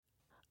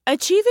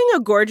Achieving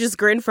a gorgeous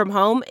grin from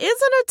home isn't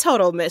a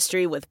total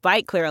mystery with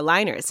Byte Clear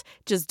aligners.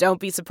 Just don't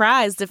be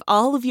surprised if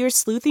all of your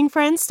sleuthing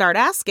friends start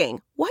asking,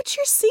 "What's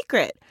your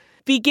secret?"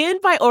 Begin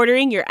by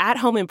ordering your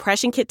at-home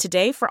impression kit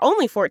today for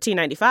only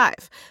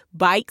 $14.95.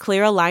 Byte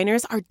Clear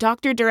aligners are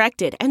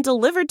doctor-directed and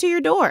delivered to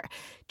your door.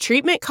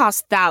 Treatment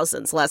costs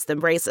thousands less than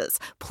braces.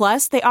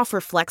 Plus, they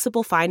offer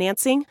flexible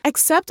financing,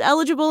 accept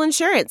eligible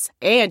insurance,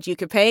 and you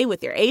can pay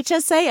with your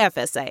HSA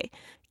FSA.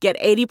 Get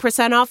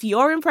 80% off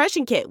your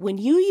impression kit when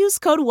you use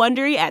code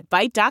WONDERY at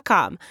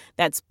Byte.com.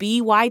 That's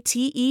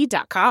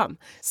BYTE.com.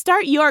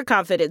 Start your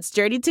confidence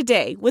journey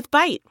today with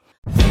Byte.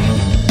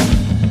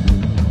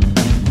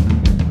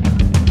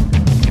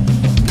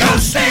 Go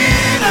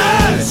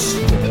Steelers!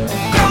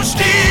 Go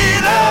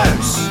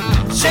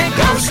Steelers! Say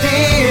go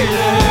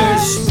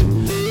Steelers!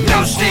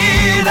 Go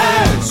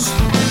Steelers!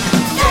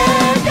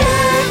 Yeah,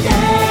 yeah,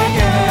 yeah,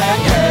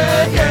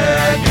 yeah, yeah,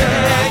 yeah,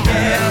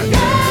 yeah, yeah,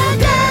 yeah.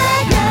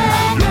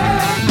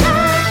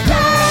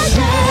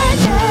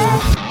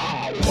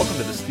 Welcome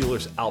to the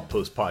Steelers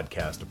Outpost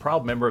Podcast, a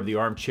proud member of the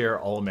Armchair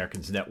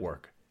All-Americans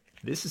Network.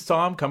 This is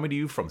Tom coming to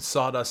you from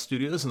Sawdust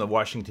Studios in the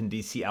Washington,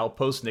 D.C.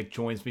 Outpost. Nick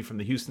joins me from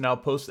the Houston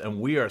Outpost,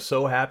 and we are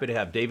so happy to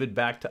have David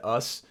back to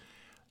us.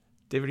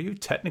 David, are you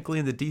technically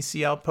in the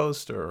D.C.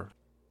 Outpost, or?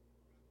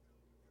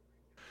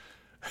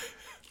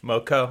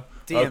 MoCo?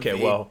 DMV. Okay,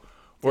 well,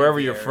 wherever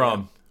DMV you're area.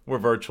 from, we're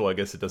virtual. I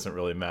guess it doesn't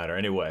really matter.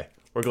 Anyway,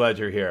 we're glad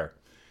you're here.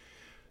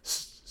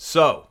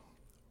 So,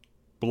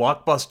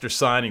 blockbuster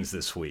signings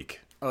this week.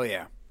 Oh,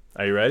 yeah.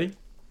 Are you ready?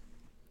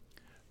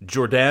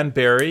 Jordan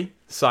Berry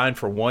signed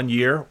for 1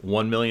 year,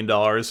 $1 million,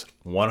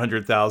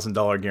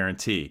 $100,000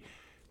 guarantee.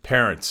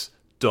 Parents,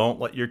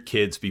 don't let your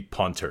kids be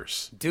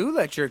punters. Do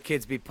let your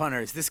kids be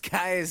punters. This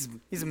guy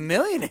he's a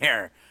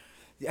millionaire.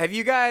 Have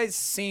you guys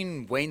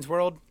seen Wayne's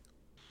World?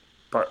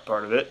 Part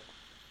of it.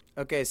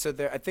 Okay, so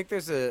I think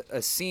there's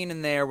a scene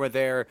in there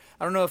where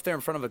I don't know if they're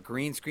in front of a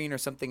green screen or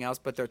something else,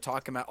 but they're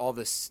talking about all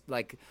the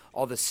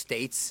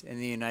states in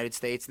the United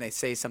States, and they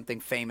say something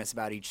famous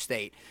about each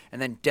state.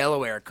 And then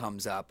Delaware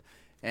comes up,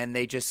 and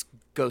they just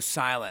go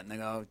silent, and they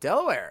go,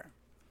 "Delaware?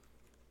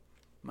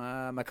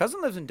 My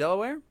cousin lives in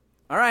Delaware?"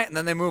 All right, and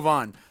then they move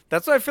on.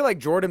 That's what I feel like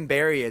Jordan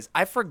Berry is.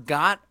 I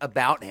forgot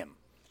about him.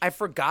 in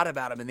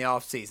the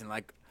offseason.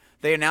 Like,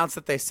 they announced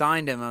that they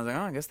signed him. I was like,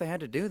 oh, I guess they had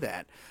to do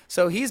that.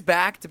 So he's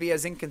back to be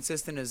as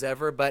inconsistent as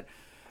ever, but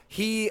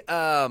he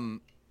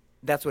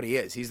that's what he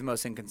is. He's the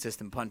most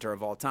inconsistent punter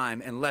of all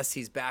time, unless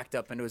he's backed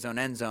up into his own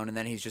end zone, and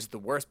then he's just the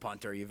worst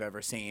punter you've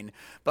ever seen.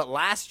 But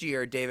last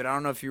year, David, I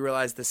don't know if you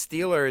realized, the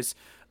Steelers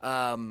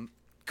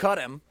cut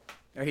him,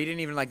 or he didn't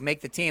even make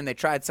the team. They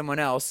tried someone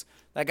else.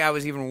 That guy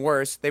was even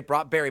worse. They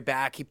brought Barry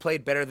back. He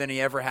played better than he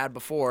ever had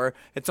before.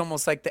 It's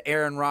almost like the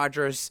Aaron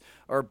Rodgers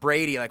or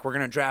Brady, we're going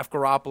to draft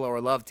Garoppolo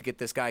or Love to get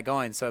this guy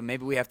going. So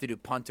maybe we have to do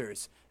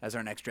punters as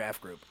our next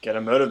draft group. Get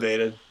them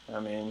motivated.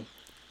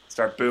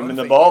 Start booming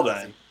the ball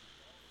then.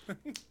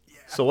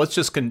 So let's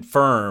just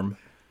confirm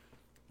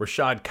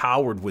Rashad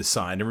Coward was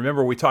signed. And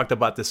remember, we talked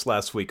about this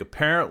last week.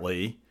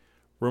 Apparently,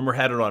 rumor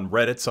had it on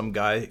Reddit, some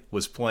guy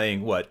was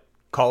playing,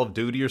 Call of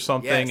Duty or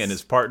something, Yes. and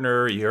his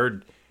partner, he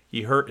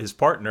hurt his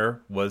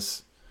partner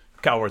was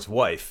Coward's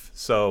wife.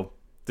 So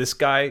this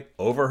guy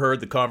overheard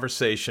the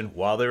conversation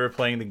while they were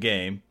playing the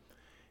game,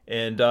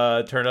 and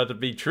it turned out to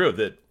be true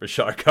that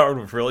Rashad Coward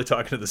was really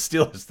talking to the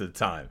Steelers at the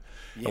time.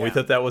 Yeah. And we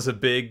thought that was a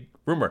big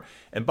rumor.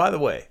 And by the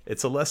way,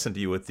 it's a lesson to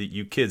you with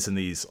you kids and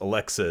these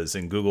Alexas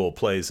and Google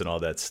Plays and all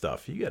that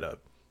stuff. You got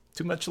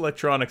too much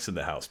electronics in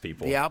the house,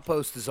 people. The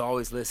Outpost is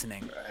always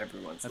listening.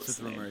 Everyone's That's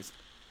listening. what the rumor is.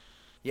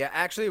 Yeah,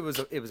 actually,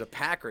 it was a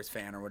Packers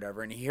fan or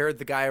whatever, and he heard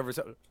the guy over.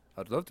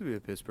 I'd love to be a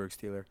Pittsburgh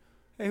Steeler.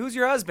 Hey, who's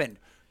your husband?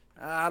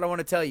 I don't want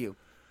to tell you.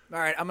 All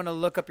right, I'm going to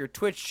look up your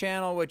Twitch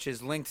channel, which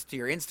is linked to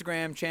your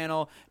Instagram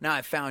channel. Now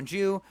I found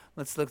you.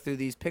 Let's look through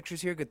these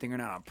pictures here. Good thing you're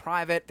not on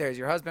private. There's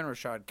your husband,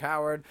 Rashad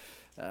Coward.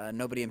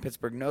 Nobody in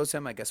Pittsburgh knows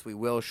him. I guess we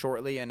will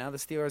shortly. And now the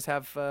Steelers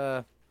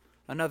have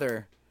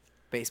another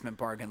basement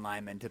bargain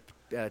lineman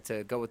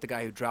to go with the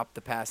guy who dropped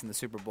the pass in the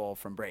Super Bowl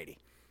from Brady.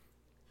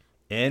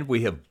 And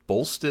we have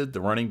bolstered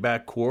the running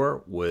back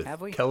core with Have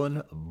we?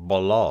 Kellen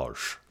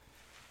Ballage.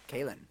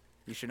 Kalen.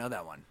 You should know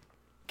that one.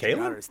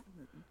 Kalen?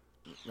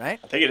 Right?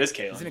 I think it is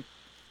Isn't Kalen. it?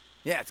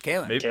 Yeah, it's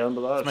Kalen. Maybe. Kalen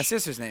Balazs. It's my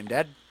sister's name,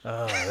 Dad.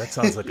 Oh, that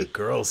sounds like a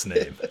girl's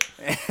name.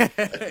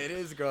 It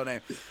is a girl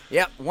name.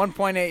 Yep,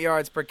 1.8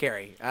 yards per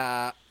carry.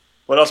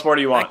 What else more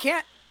do you I want?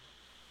 can't.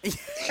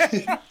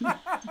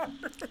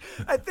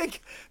 I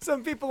think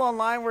some people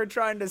online were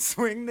trying to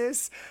swing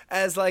this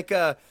as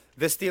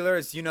the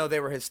Steelers, they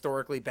were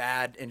historically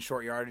bad in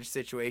short yardage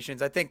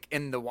situations. I think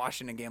in the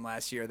Washington game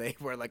last year, they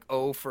were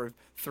 0 for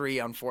 3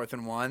 on 4th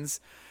and 1s.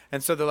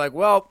 And so they're like,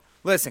 well,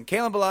 listen,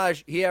 Kalen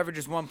Ballage, he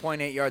averages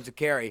 1.8 yards a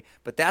carry,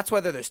 but that's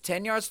whether there's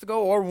 10 yards to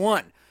go or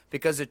 1,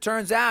 because it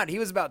turns out he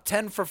was about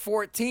 10 for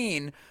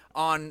 14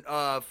 on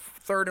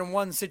 3rd and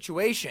 1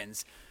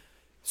 situations.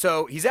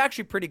 So he's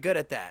actually pretty good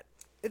at that.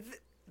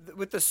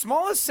 With the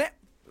smallest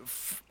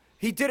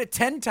he did it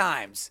 10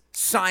 times.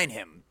 Sign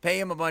him. Pay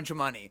him a bunch of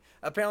money.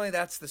 Apparently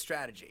that's the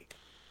strategy.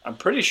 I'm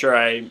pretty sure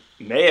I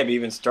may have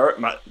even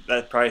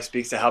that probably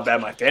speaks to how bad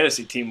my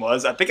fantasy team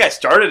was. I think I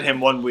started him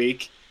one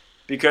week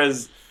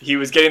because he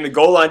was getting the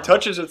goal line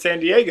touches with San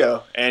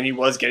Diego, and he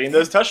was getting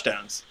those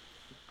touchdowns.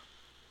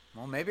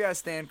 Well, maybe I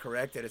stand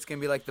corrected. It's going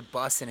to be like the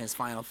bus in his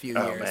final few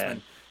Oh, years man.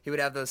 when he would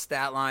have those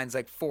stat lines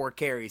like 4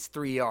 carries,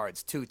 3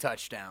 yards, 2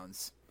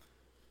 touchdowns.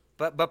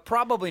 But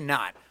probably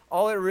not.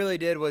 All it really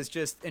did was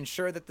just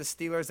ensure that the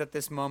Steelers at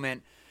this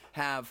moment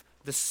have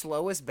the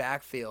slowest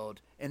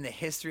backfield in the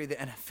history of the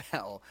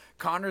NFL.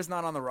 Connor's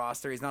not on the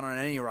roster. He's not on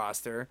any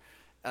roster.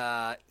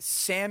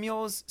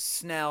 Samuels,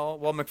 Snell,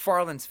 well,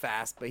 McFarland's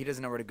fast, but he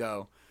doesn't know where to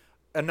go.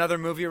 Another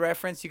movie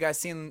reference, you guys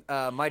seen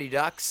Mighty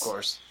Ducks? Of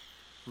course.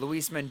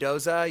 Luis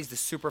Mendoza, he's the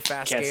super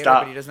fast Can't skater,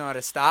 stop. but he doesn't know how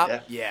to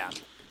stop. Yeah.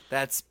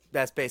 That's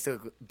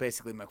basically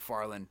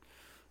McFarland.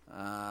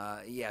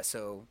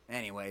 So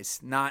anyways,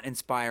 not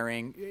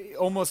inspiring. It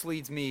almost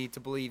leads me to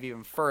believe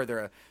even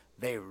further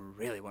they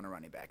really want a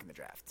running back in the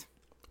draft.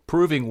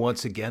 Proving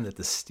once again that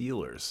the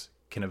Steelers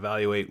can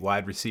evaluate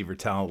wide receiver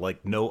talent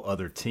like no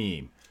other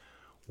team.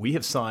 We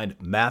have signed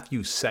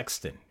Matthew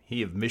Sexton.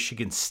 He of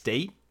Michigan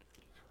State.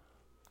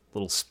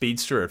 Little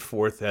speedster at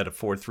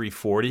 4.3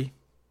 40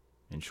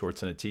 in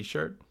shorts and a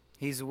t-shirt.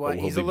 He's Will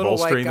he's be a little white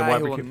bolstering the guy wide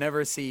who will receiver?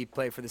 never see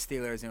play for the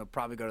Steelers and he'll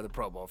probably go to the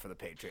Pro Bowl for the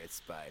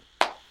Patriots. But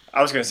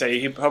I was going to say,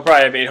 he'll probably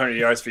have 800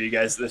 yards for you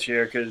guys this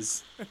year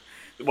because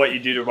what you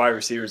do to wide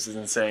receivers is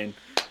insane.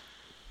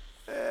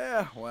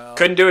 well,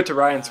 Couldn't do it to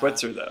Ryan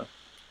Switzer, though.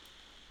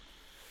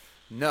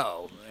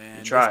 no. And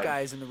this tried.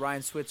 guy's in the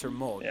Ryan Switzer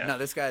mold. Yeah. No,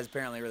 this guy is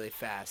apparently really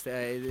fast.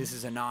 This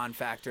is a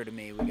non-factor to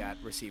me. We got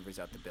receivers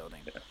out the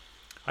building.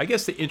 I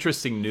guess the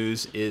interesting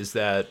news is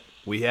that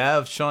we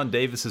have Sean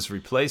Davis's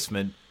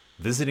replacement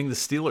visiting the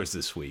Steelers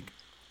this week,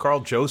 Carl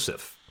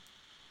Joseph.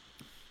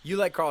 You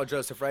like Carl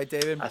Joseph, right,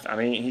 David? I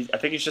mean, I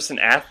think he's just an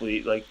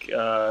athlete,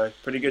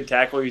 pretty good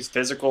tackler. He's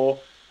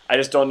physical. I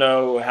just don't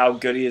know how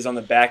good he is on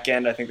the back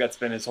end. I think that's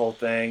been his whole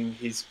thing.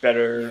 He's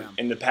better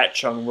in the Pat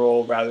Chung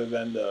role rather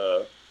than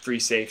the free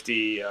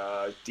safety,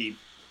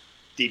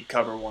 deep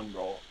cover one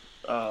role.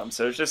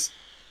 So it's just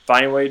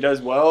finding what he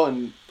does well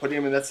and putting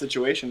him in that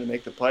situation to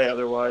make the play.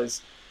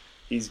 Otherwise,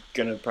 he's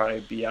going to probably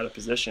be out of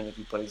position if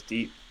he plays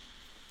deep.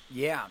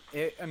 Yeah,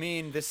 the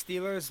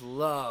Steelers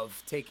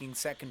love taking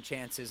second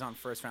chances on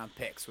first-round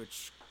picks.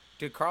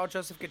 Did Carl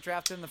Joseph get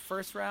drafted in the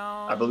first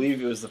round? I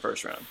believe it was the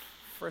first round.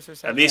 First or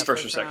second? At least Yeah,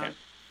 first or second.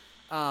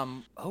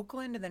 round.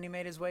 Oakland, and then he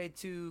made his way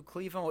to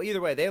Cleveland. Well, either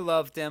way, they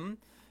loved him,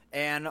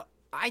 and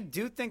I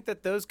do think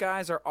that those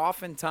guys are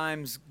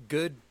oftentimes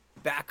good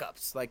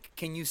backups. Like,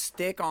 can you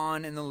stick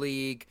on in the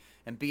league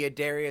and be a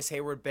Darius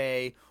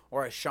Hayward-Bay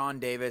or a Sean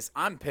Davis?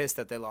 I'm pissed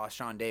that they lost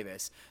Sean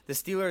Davis. The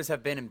Steelers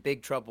have been in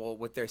big trouble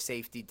with their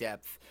safety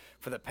depth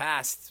for the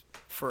past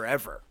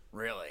forever,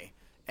 really.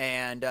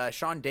 And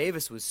Sean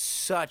Davis was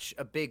such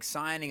a big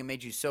signing and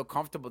made you so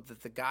comfortable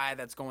that the guy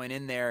that's going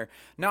in there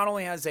not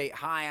only has a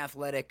high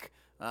athletic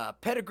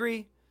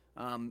pedigree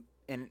and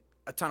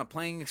a ton of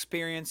playing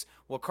experience,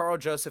 well, Carl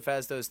Joseph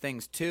has those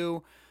things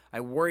too.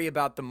 I worry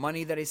about the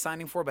money that he's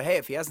signing for, but hey,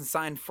 if he hasn't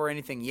signed for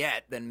anything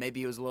yet, then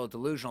maybe he was a little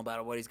delusional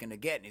about what he's going to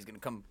get, and he's going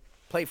to come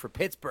play for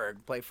Pittsburgh,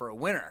 play for a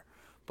winner.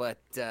 But,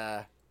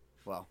 it's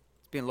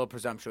being a little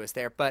presumptuous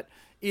there. But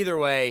either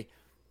way,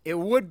 it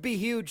would be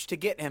huge to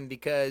get him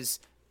because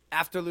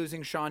after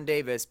losing Sean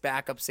Davis,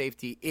 backup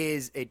safety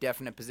is a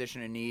definite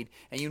position of need.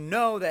 And you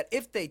know that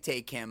if they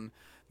take him,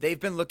 they've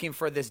been looking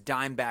for this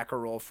dime backer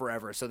role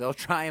forever. So they'll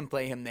try and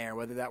play him there.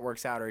 Whether that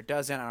works out or it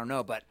doesn't, I don't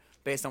know. But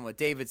based on what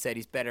David said,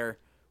 he's better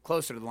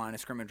closer to the line of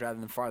scrimmage rather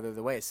than farther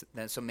away.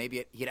 So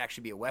maybe he'd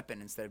actually be a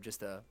weapon instead of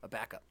just a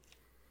backup.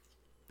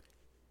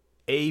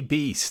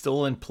 AB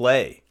still in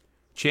play.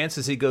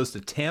 Chances he goes to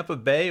Tampa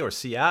Bay or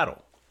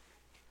Seattle.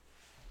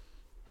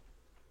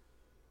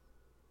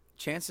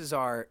 Chances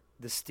are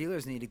the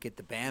Steelers need to get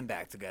the band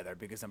back together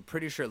because I'm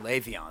pretty sure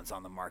Le'Veon's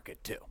on the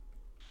market too.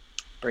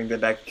 Bring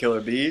that back to Killer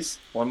Bees.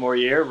 One more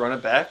year, run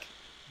it back.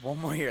 One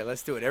more year.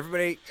 Let's do it.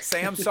 Everybody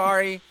say I'm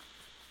sorry.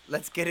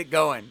 Let's get it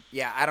going.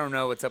 Yeah, I don't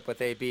know what's up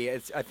with AB.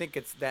 I think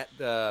it's that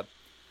the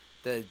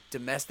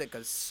domestic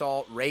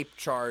assault rape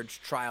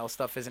charge trial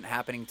stuff isn't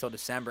happening until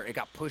December. It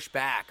got pushed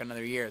back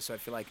another year, so I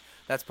feel like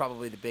that's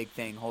probably the big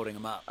thing holding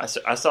him up.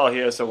 I saw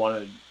he also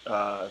wanted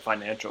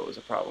financial was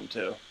a problem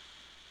too.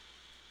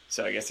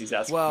 So I guess he's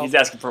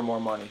asking for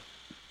more money.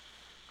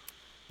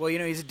 Well,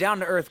 he's a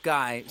down-to-earth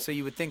guy, so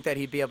you would think that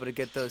he'd be able to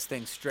get those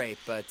things straight,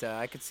 but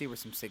I could see where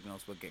some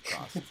signals would get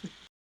crossed.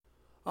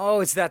 Oh,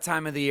 it's that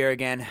time of the year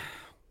again.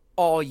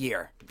 All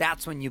year.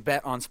 That's when you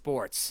bet on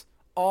sports.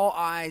 All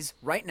eyes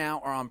right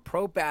now are on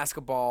pro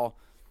basketball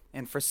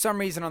and for some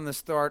reason on the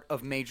start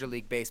of Major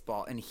League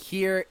Baseball. And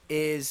here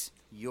is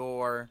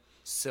your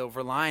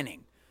silver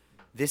lining.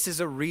 This is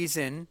a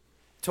reason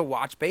to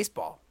watch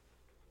baseball.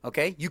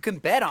 Okay? You can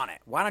bet on it.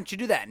 Why don't you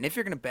do that? And if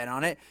you're going to bet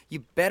on it,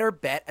 you better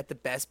bet at the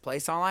best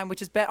place online,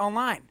 which is Bet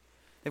Online.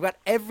 They've got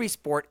every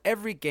sport,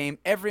 every game,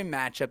 every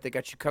matchup. They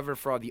got you covered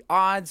for all the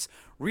odds,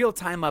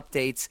 real-time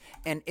updates,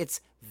 and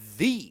it's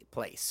the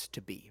place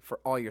to be for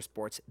all your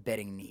sports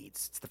betting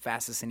needs. It's the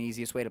fastest and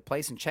easiest way to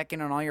place and check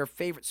in on all your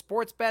favorite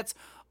sports bets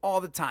all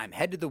the time.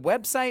 Head to the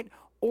website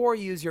or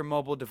use your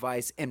mobile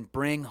device and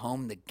bring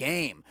home the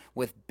game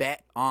with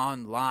Bet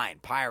Online.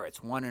 Pirates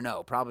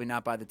 1-0. Probably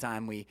not by the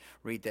time we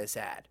read this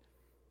ad.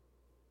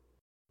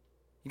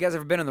 You guys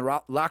ever been in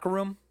the locker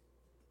room?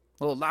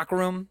 A little locker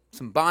room,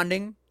 some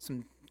bonding,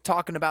 some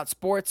talking about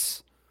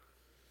sports,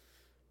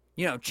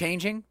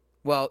 changing?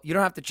 Well, you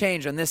don't have to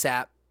change on this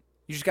app.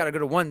 You just got to go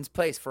to one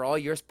place for all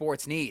your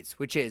sports needs,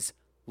 which is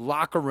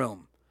Locker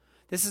Room.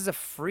 This is a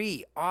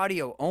free,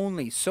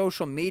 audio-only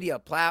social media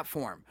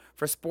platform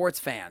for sports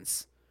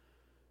fans.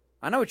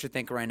 I know what you're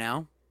thinking right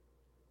now.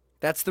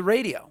 That's the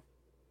radio.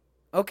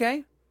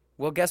 Okay,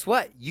 well, guess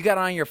what? You got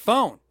it on your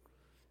phone.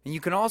 And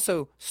you can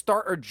also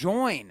start or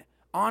join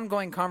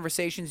ongoing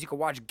conversations. You can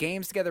watch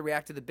games together,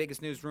 react to the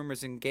biggest news,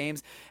 rumors, and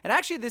games. And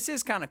actually, this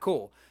is kind of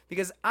cool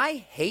because I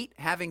hate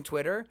having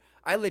Twitter.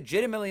 I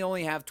legitimately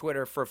only have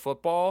Twitter for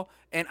football,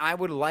 and I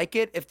would like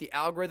it if the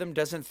algorithm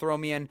doesn't throw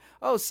me in,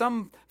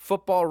 some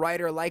football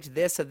writer liked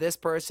this of this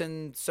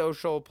person,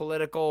 social,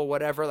 political,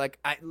 whatever.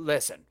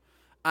 Listen,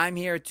 I'm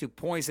here to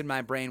poison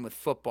my brain with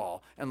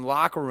football, and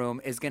Locker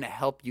Room is going to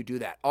help you do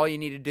that. All you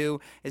need to do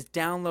is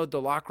download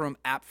the Locker Room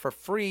app for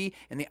free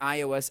in the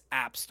iOS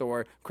App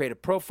Store. Create a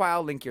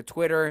profile, link your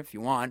Twitter if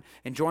you want,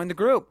 and join the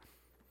group.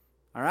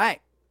 All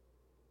right,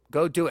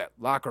 go do it.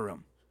 Locker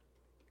Room.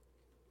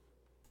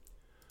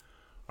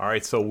 All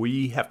right, so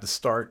we have to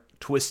start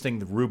twisting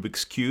the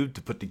Rubik's Cube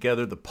to put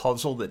together the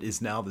puzzle that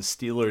is now the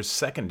Steelers'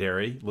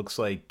 secondary. Looks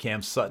like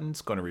Cam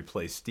Sutton's going to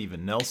replace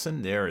Steven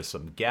Nelson. There is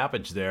some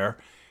gappage there.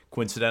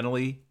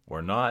 Coincidentally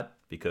or not,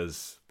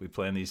 because we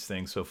plan these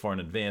things so far in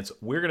advance,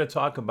 we're going to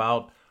talk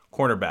about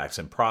cornerbacks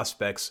and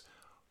prospects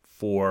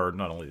for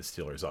not only the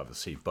Steelers,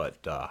 obviously, but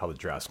how the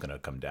draft's going to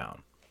come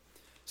down.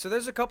 So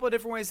there's a couple of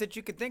different ways that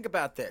you could think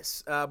about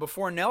this.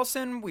 Before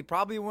Nelson, we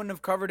probably wouldn't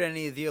have covered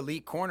any of the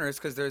elite corners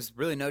because there's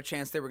really no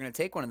chance they were going to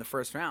take one in the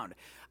first round.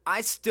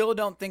 I still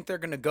don't think they're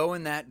going to go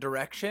in that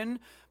direction,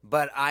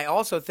 but I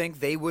also think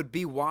they would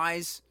be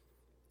wise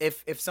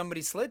if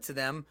somebody slid to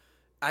them.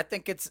 I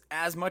think it's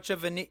as much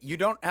of you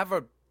don't have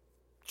a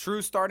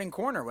true starting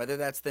corner, whether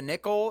that's the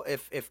nickel,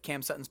 if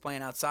Cam Sutton's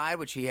playing outside,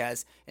 which he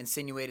has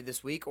insinuated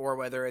this week, or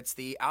whether it's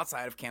the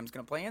outside if Cam's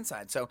going to play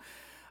inside. So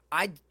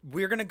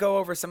we're going to go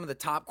over some of the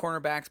top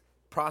cornerbacks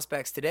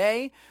prospects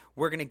today.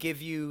 We're going to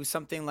give you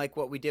something like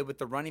what we did with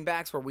the running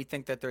backs, where we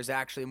think that there's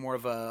actually more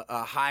of a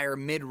higher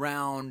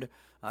mid-round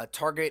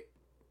target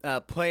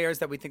players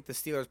that we think the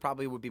Steelers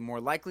probably would be more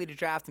likely to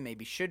draft and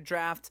maybe should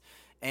draft.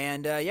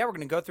 And, we're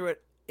going to go through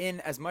it in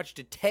as much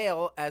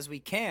detail as we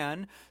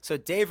can. So,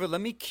 David,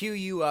 let me cue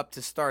you up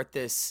to start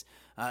this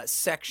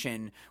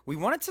section. We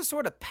wanted to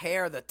sort of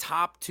pair the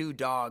top two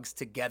dogs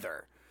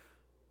together.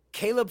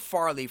 Caleb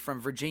Farley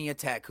from Virginia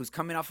Tech, who's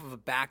coming off of a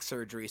back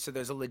surgery, so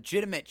there's a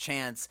legitimate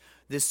chance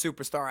this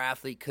superstar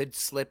athlete could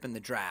slip in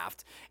the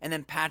draft. And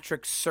then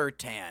Patrick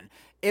Surtain.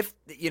 If,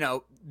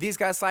 these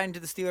guys slide into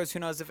the Steelers, who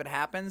knows if it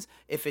happens.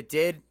 If it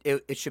did,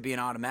 it should be an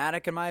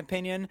automatic, in my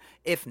opinion.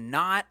 If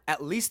not,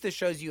 at least this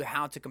shows you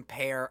how to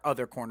compare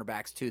other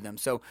cornerbacks to them.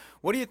 So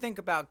what do you think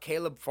about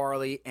Caleb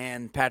Farley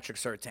and Patrick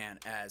Surtain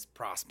as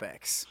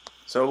prospects?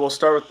 So we'll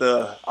start with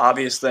the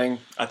obvious thing.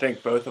 I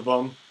think both of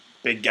them,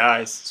 big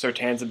guys.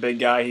 Surtain's a big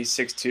guy. He's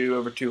 6'2",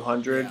 over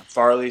 200. Yeah.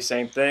 Farley,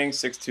 same thing,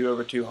 6'2",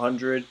 over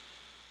 200.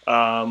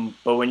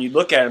 But when you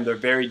look at them, they're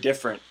very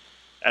different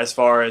as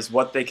far as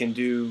what they can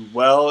do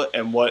well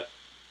and what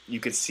you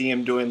could see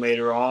him doing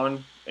later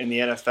on in the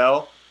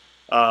NFL.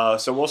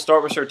 So we'll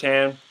start with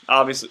Surtain.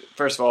 Obviously,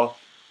 first of all,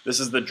 this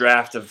is the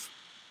draft of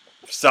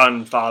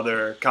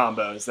son-father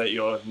combos that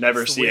you'll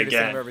never see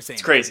again.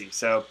 It's crazy.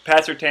 So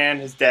Pat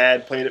Surtain, his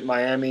dad, played at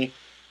Miami.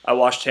 I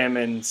watched him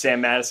and Sam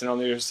Madison on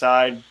the other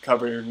side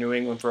cover New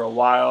England for a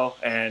while,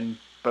 and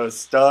both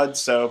studs,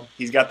 so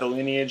he's got the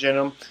lineage in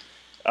him.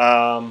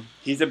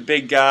 He's a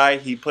big guy.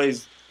 He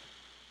plays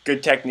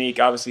good technique.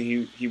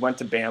 Obviously, he went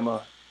to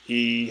Bama.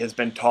 He has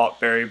been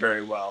taught very,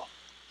 very well.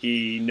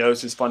 He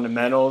knows his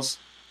fundamentals.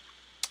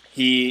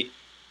 The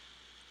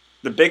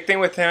big thing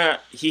with him,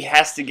 he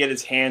has to get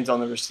his hands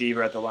on the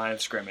receiver at the line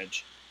of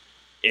scrimmage.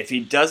 If he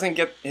doesn't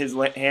get his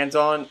hands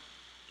on,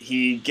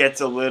 he gets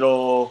a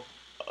little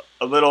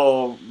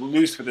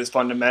loose with his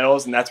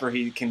fundamentals, and that's where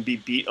he can be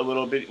beat a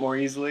little bit more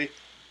easily.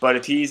 But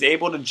if he's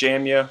able to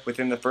jam you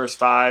within the first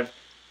 5,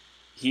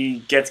 he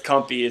gets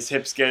comfy, his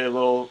hips get a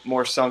little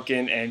more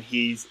sunken, and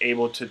he's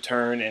able to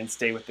turn and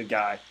stay with the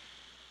guy.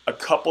 A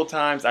couple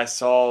times I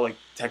saw, like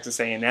Texas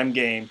A&M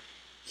game,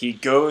 he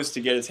goes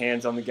to get his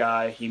hands on the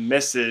guy, he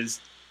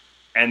misses,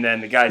 and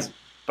then the guy's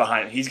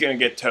behind him. He's going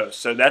to get toast.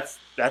 So that's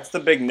the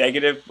big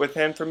negative with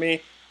him for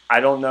me. I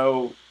don't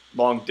know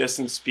long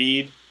distance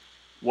speed,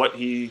 what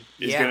he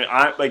is going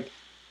to.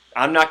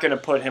 I'm not going to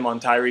put him on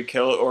Tyreek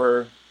Hill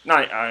or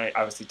not.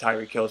 Obviously,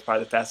 Tyreek Hill is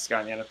probably the fastest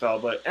guy in the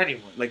NFL, but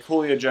anyone like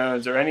Julio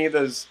Jones or any of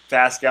those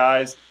fast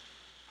guys,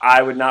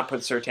 I would not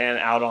put Surtain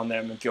out on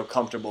them and feel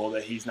comfortable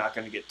that he's not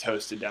going to get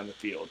toasted down the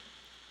field.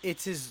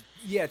 It's his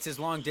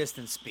long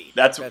distance speed.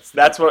 That's what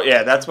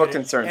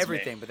concerns me.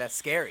 Everything, but that's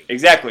scary.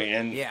 Exactly,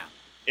 and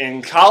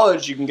in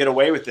college you can get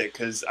away with it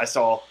because I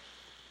saw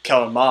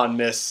Kellen Mond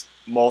miss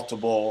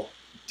multiple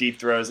deep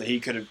throws that he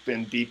could have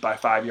been beat by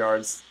 5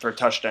 yards for a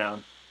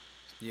touchdown.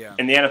 Yeah.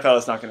 In the NFL,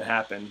 it's not going to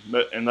happen,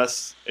 but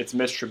unless it's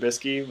Mitch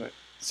Trubisky.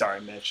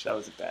 Sorry, Mitch, that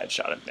was a bad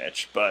shot at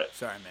Mitch, but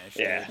sorry, Mitch.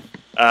 Yeah.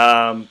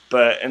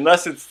 But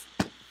unless it's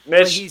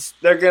Mitch,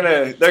 they're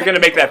gonna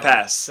make that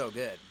pass. So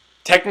good.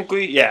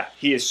 Technically, yeah,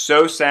 he is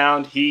so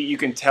sound. You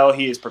can tell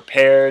he is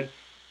prepared.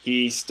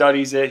 He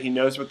studies it. He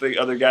knows what the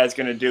other guy's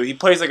going to do. He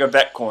plays like a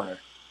vet corner.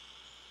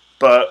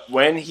 But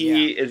when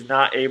he is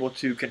not able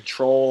to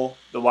control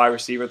the wide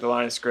receiver at the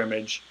line of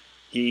scrimmage,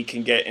 he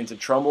can get into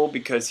trouble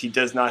because he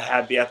does not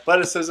have the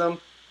athleticism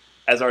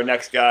as our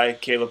next guy,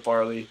 Caleb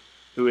Farley,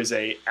 who is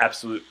a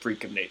absolute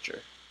freak of nature.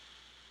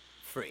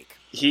 Freak.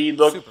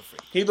 Super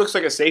freak. He looks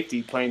like a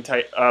safety playing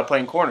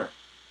corner.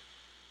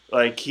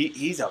 Like,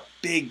 he's a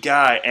big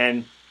guy,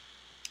 and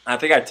I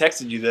think I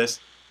texted you this.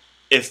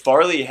 If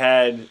Farley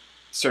had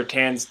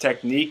Surtain's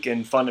technique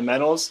and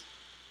fundamentals,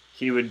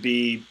 he would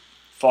be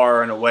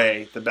far and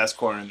away the best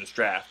corner in this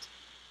draft.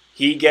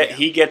 He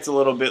gets a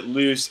little bit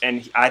loose,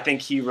 and I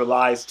think he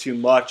relies too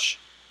much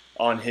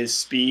on his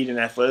speed and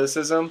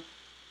athleticism,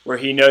 where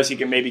he knows he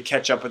can maybe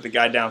catch up with the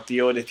guy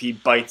downfield if he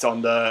bites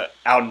on the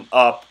out and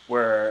up,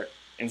 where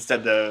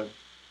instead the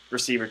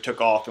receiver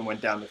took off and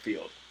went down the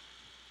field.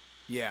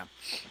 Yeah.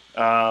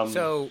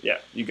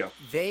 You go.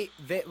 They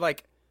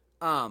like,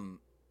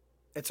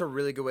 it's a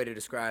really good way to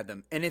describe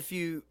them. And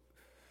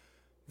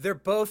they're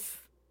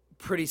both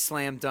pretty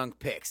slam dunk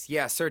picks.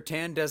 Yeah,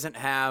 Surtain doesn't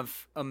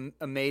have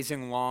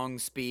amazing long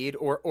speed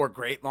or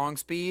great long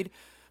speed,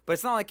 but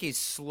it's not like he's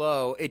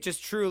slow. It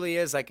just truly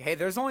is like, hey,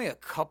 there's only a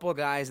couple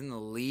guys in the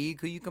league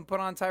who you can put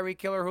on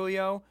Tyreek Hill or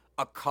Julio.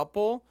 A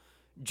couple.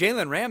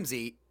 Jalen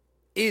Ramsey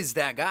is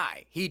that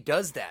guy. He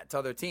does that to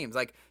other teams.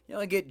 Like,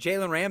 get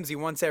Jalen Ramsey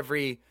once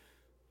every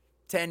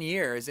 10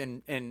 years,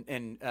 and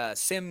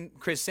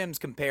Chris Sims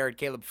compared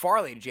Caleb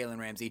Farley to Jalen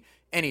Ramsey,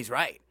 and he's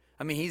right.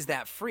 I mean, he's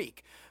that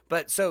freak.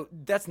 But so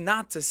that's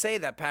not to say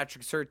that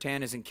Patrick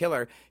Surtain isn't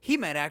killer. He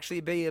might actually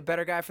be a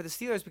better guy for the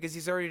Steelers because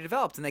he's already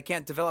developed, and they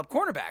can't develop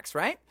cornerbacks,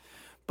 right?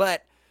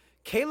 But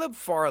Caleb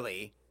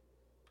Farley,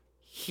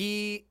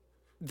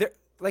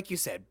 like you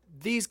said,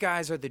 these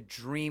guys are the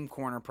dream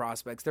corner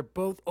prospects. They're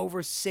both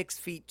over 6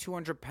 feet,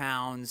 200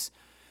 pounds.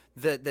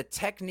 The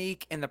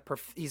technique and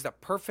he's the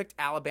perfect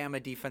Alabama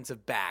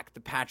defensive back,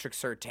 the Patrick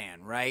Surtain,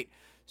 right?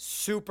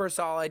 Super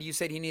solid. You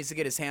said he needs to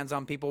get his hands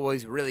on people. Well,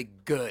 he's really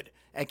good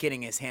at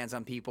getting his hands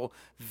on people.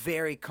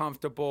 Very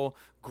comfortable,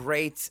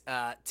 great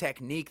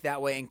technique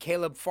that way. And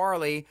Caleb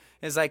Farley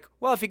is like,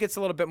 well, if he gets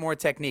a little bit more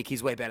technique,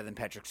 he's way better than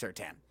Patrick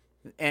Surtain.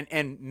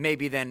 And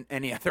maybe than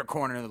any other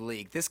corner in the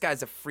league. This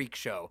guy's a freak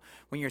show.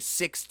 When you're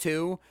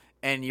 6'2",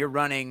 and you're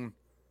running,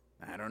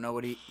 I don't know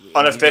what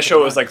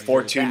unofficial, it was like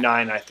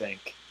 4.29, I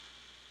think.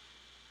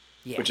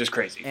 Yeah. Which is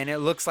crazy. And it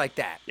looks like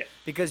that. Yeah.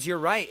 Because you're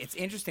right. It's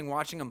interesting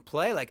watching him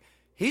play. Like,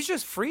 he's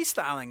just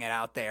freestyling it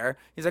out there.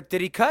 He's like,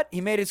 did he cut?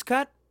 He made his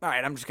cut? All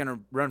right, I'm just going to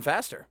run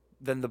faster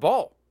than the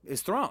ball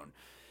is thrown.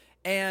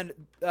 And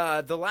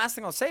the last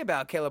thing I'll say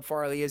about Caleb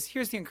Farley is,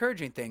 here's the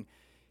encouraging thing.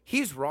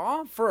 He's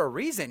raw for a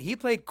reason. He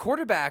played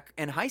quarterback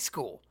in high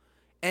school,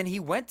 and he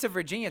went to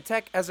Virginia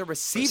Tech as a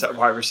receiver.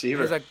 Wide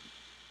receiver. He's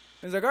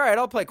like, all right,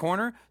 I'll play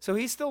corner. So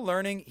he's still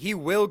learning. He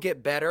will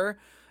get better.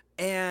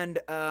 And,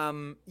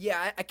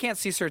 I can't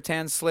see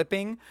Surtain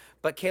slipping.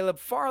 But Caleb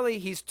Farley,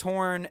 he's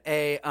torn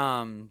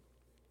an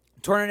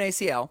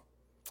ACL,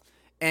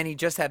 and he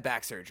just had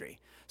back surgery.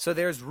 So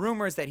there's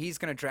rumors that he's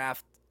going to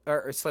draft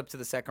or slip to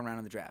the second round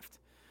of the draft.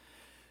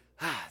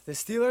 The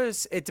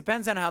Steelers, it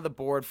depends on how the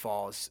board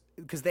falls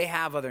because they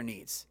have other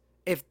needs.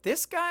 If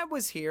this guy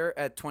was here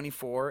at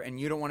 24 and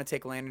you don't want to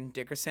take Landon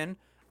Dickerson,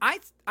 I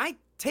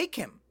take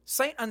him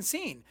sight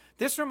unseen.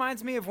 This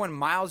reminds me of when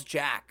Miles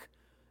Jack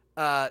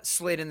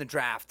slid in the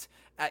draft.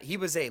 He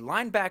was a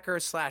linebacker /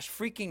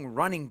 freaking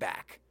running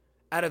back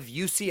out of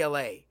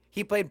UCLA.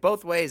 He played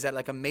both ways at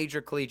like a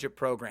major collegiate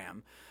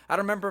program. I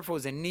don't remember if it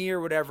was a knee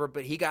or whatever,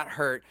 but he got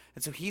hurt.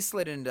 And so he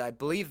slid into, I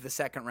believe, the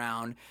second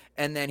round.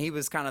 And then he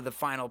was kind of the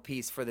final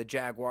piece for the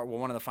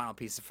one of the final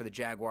pieces for the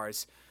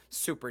Jaguars'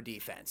 super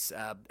defense,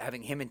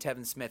 having him and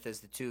Tevin Smith as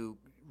the two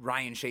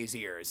Ryan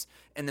Shaziers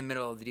in the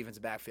middle of the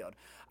defensive backfield.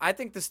 I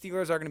think the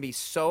Steelers are going to be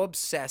so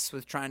obsessed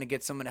with trying to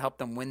get someone to help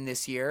them win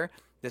this year,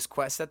 this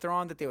quest that they're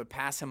on, that they would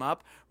pass him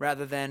up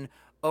rather than,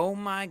 oh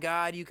my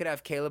God, you could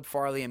have Caleb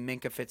Farley and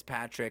Minkah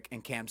Fitzpatrick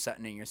and Cam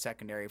Sutton in your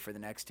secondary for the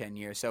next 10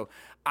 years. So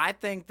I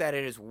think that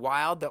it is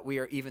wild that we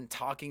are even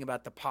talking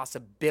about the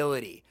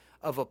possibility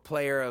of a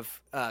player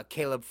of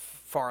Caleb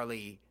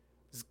Farley's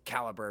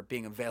caliber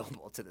being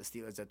available to the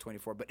Steelers at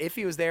 24. But if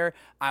he was there,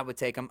 I would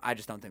take him. I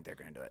just don't think they're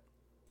going to do it.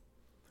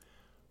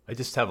 I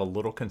just have a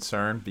little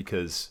concern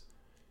because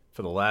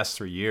for the last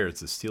 3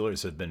 years, the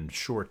Steelers have been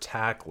short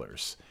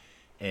tacklers.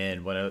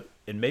 And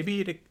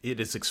maybe it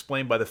is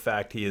explained by the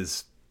fact he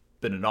is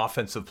been an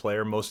offensive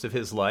player most of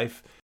his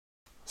life.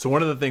 So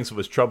one of the things that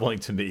was troubling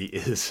to me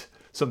is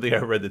something I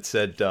read that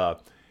said,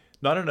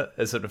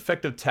 as an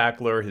effective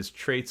tackler, his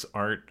traits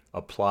aren't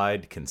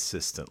applied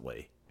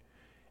consistently.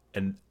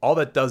 And all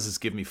that does is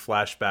give me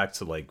flashbacks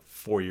to like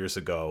 4 years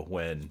ago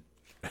when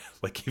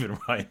like even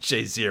Ryan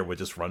Shazier would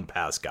just run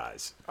past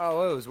guys.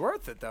 Oh, it was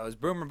worth it though. It was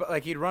Boomer,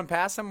 like he'd run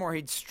past them or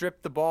he'd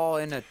strip the ball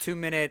in a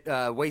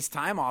 2-minute waste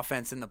time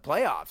offense in the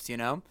playoffs. You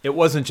know, it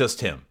wasn't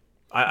just him.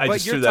 I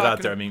just threw that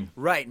out there. I mean,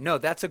 right? No,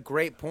 that's a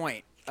great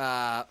point.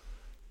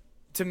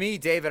 To me,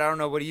 David, I don't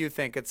know. What do you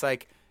think? It's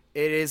like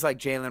it is like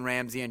Jalen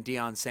Ramsey and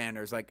Deion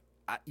Sanders. Like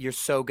you're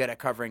so good at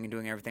covering and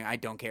doing everything. I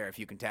don't care if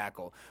you can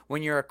tackle.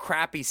 When you're a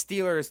crappy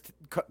Steelers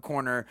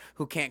corner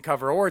who can't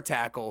cover or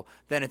tackle,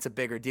 then it's a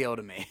bigger deal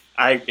to me.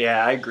 I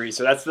agree.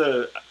 So that's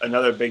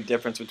another big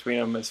difference between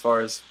them as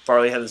far as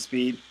Farley has the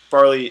speed.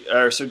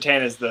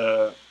 Surtain is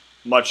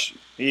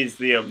he's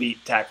the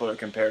elite tackler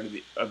compared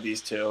to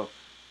these two.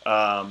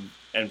 And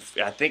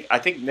I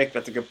think Nick,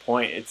 that's a good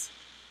point.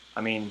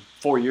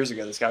 4 years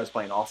ago this guy was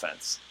playing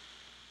offense,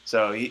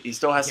 so he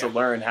still has to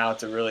learn how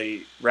to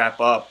really wrap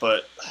up,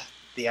 but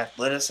the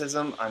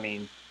athleticism,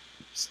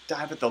 just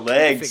dive at the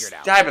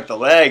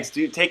legs,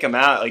 dude, take him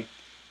out. Like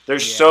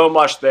there's so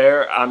much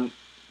there.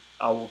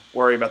 I'll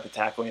worry about the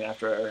tackling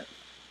after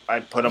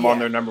I put him on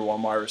their number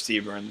one wide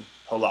receiver and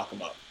he'll lock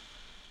him up.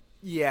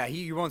 Yeah,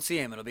 you won't see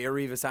him. It'll be a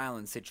Revis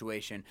Island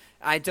situation.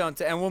 And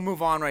we'll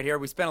move on right here.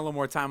 We spent a little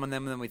more time on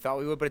them than we thought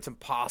we would, but it's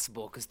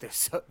impossible because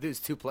those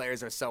two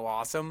players are so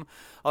awesome.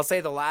 I'll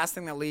say the last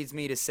thing that leads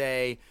me to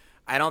say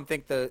I don't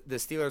think the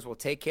Steelers will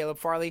take Caleb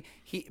Farley.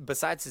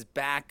 Besides his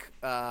back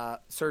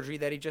surgery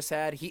that he just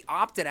had, he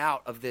opted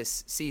out of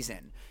this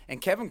season.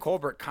 And Kevin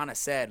Colbert kind of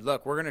said,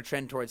 look, we're going to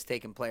trend towards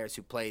taking players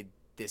who played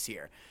this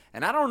year.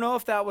 And I don't know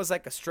if that was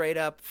like a straight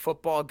up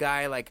football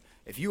guy, like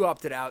if you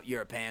opted out,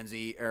 you're a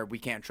pansy or we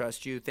can't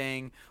trust you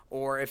thing,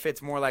 or if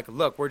it's more like,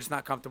 look, we're just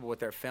not comfortable with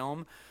their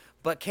film.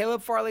 But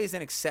Caleb Farley is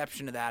an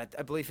exception to that.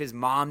 I believe his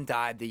mom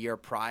died the year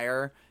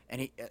prior,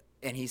 and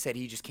he said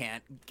he just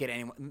can't get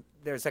anyone.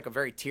 There's like a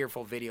very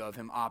tearful video of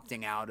him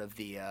opting out of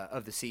the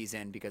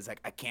season because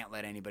like I can't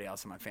let anybody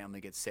else in my family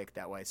get sick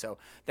that way. So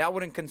that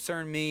wouldn't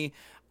concern me.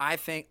 I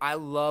think I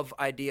love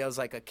ideas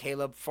like a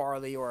Caleb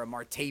Farley or a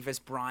Martavis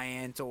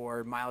Bryant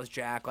or Miles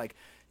Jack. Like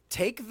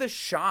take the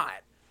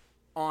shot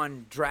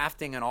on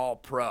drafting an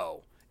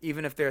all-pro,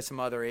 even if there's some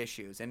other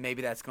issues. And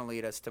maybe that's going to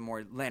lead us to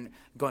more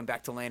going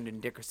back to Landon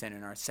Dickerson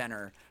in our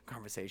center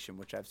conversation,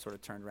 which I've sort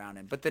of turned around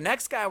in. But the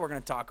next guy we're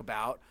going to talk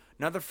about,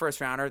 another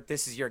first-rounder,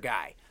 this is your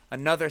guy.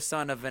 Another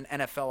son of an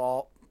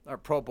NFL or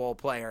Pro Bowl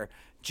player,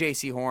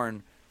 J.C.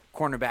 Horn,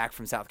 cornerback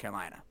from South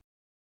Carolina.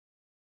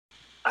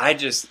 I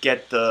just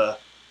get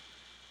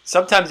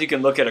sometimes you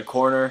can look at a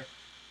corner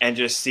and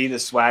just see the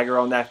swagger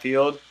on that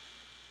field.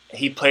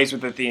 He plays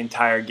with it the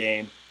entire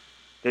game.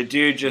 The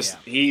dude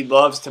he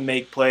loves to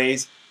make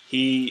plays.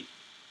 He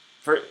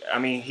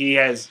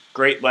has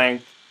great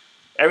length.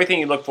 Everything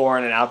you look for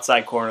in an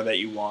outside corner that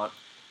you want.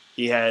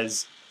 He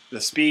has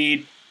the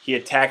speed. He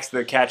attacks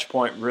the catch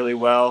point really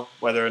well,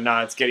 whether or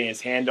not it's getting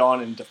his hand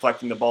on and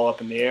deflecting the ball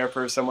up in the air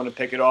for someone to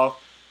pick it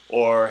off,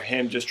 or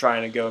him just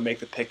trying to go and make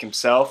the pick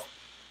himself.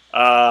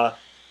 And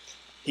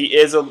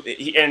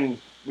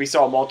we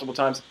saw multiple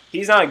times.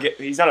 He's not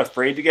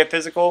afraid to get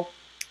physical.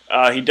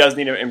 He does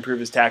need to improve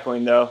his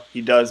tackling, though.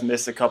 He does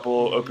miss a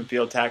couple open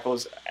field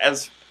tackles.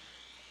 As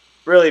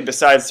really,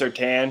 besides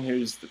Surtain,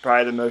 who's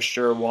probably the most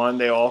sure one,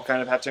 they all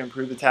kind of have to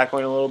improve the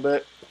tackling a little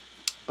bit.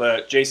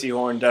 But J.C.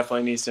 Horn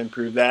definitely needs to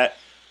improve that.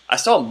 I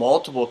saw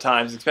multiple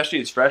times, especially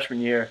his freshman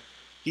year,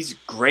 he's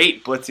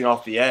great blitzing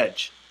off the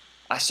edge.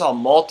 I saw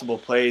multiple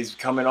plays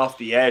coming off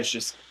the edge,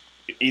 just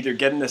either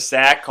getting the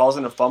sack,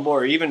 causing a fumble,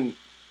 or even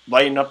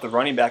lighting up the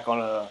running back on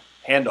a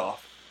handoff.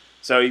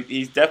 So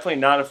he's definitely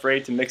not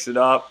afraid to mix it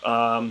up.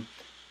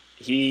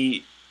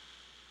 He's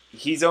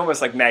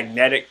almost like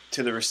magnetic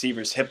to the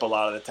receiver's hip a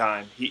lot of the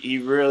time. He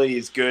really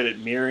is good at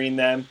mirroring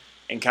them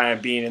and kind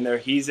of being in there.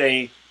 He's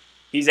a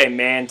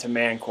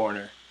man-to-man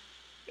corner.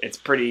 It's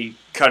pretty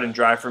cut and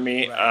dry for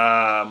me.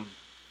 Right.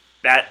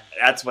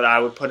 That's what I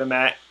would put him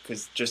at,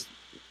 because just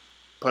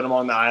put him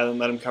on the island,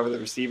 let him cover the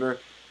receiver.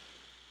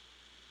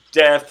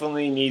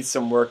 Definitely needs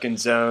some work in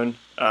zone,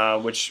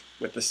 which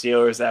with the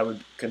Steelers that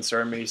would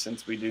concern me,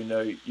 since we do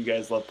know you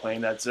guys love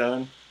playing that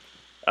zone.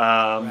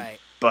 Right.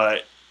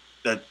 But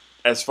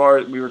as far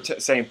as we were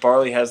saying,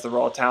 Farley has the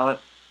raw talent.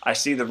 I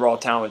see the raw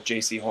talent with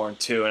J.C. Horn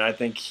too, and I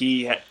think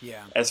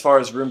as far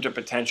as room to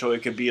potential,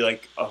 it could be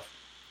like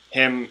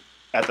him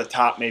at the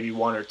top, maybe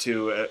one or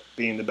two,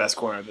 being the best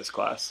corner of this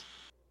class.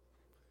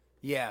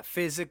 Yeah,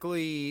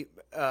 physically,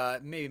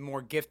 maybe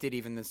more gifted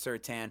even than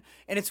Surtain.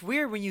 And it's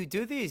weird when you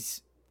do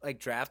these like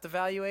draft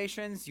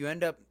evaluations,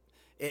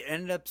 it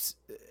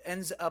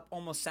ends up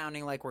almost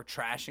sounding like we're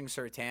trashing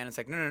Surtain. It's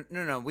like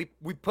no,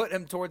 we put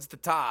him towards the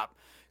top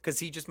because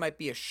he just might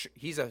be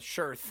he's a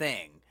sure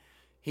thing.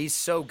 He's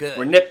so good.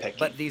 We're nitpicking.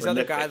 But these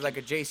other guys like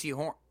a J.C.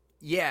 Horn,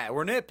 yeah,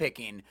 we're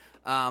nitpicking.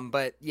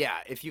 But yeah,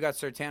 if you got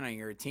Surtain on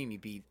your team,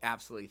 you'd be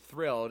absolutely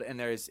thrilled.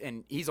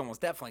 And he's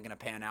almost definitely going to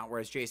pan out.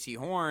 Whereas J.C.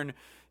 Horn,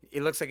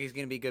 it looks like he's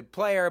going to be a good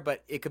player,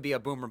 but it could be a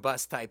boom or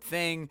bust type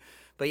thing.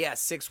 But yeah,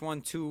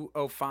 6'1",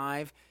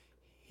 205.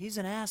 He's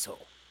an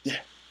asshole. Yeah.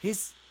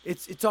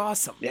 It's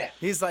awesome. Yeah.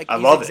 He's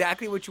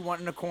exactly what you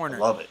want in a corner. I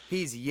love it.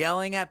 He's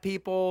yelling at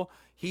people.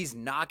 He's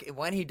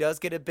when he does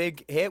get a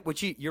big hit,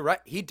 which you're right,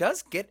 he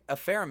does get a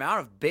fair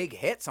amount of big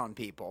hits on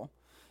people,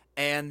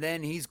 and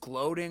then he's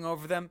gloating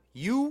over them.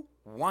 You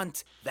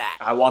want that.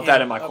 I want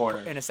that in my corner.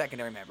 In a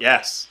secondary member.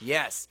 Yes.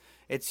 Yes.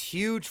 It's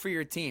huge for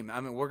your team.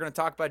 I mean, we're going to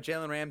talk about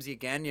Jalen Ramsey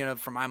again,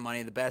 for my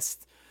money, the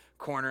best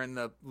corner in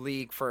the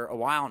league for a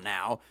while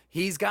now.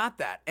 He's got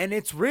that. And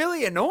it's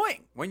really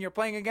annoying when you're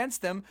playing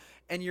against him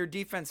and your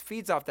defense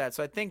feeds off that.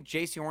 So I think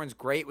J.C. Horn's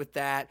great with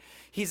that.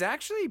 He's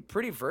actually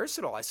pretty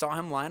versatile. I saw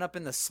him line up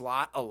in the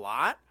slot a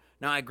lot.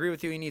 Now, I agree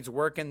with you. He needs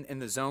work in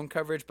the zone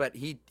coverage, but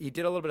he did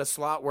a little bit of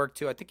slot work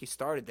too. I think he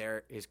started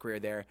his career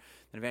there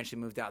and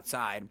eventually moved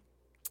outside.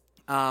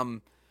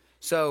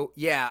 So,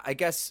 yeah, I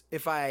guess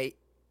if I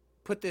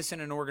put this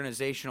in an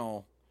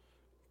organizational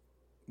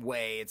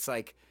way, it's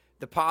like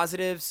the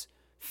positives,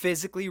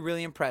 physically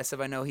really impressive.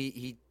 I know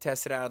he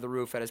tested out of the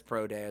roof at his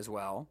pro day as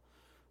well.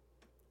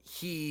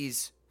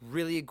 He's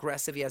really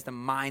aggressive. He has the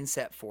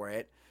mindset for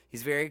it.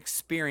 He's very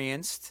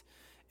experienced.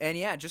 And,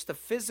 yeah, just a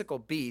physical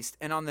beast.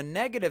 And on the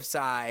negative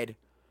side,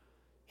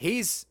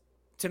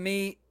 to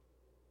me,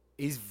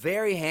 he's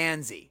very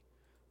handsy.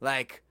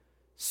 Like,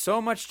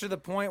 so much to the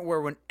point where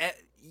when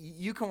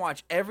you can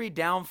watch every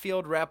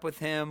downfield rep with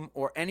him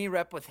or any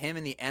rep with him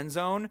in the end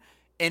zone,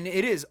 and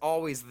it is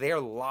always they're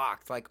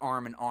locked like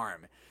arm in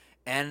arm.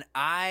 And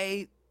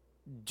I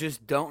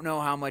just don't know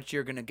how much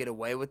you're going to get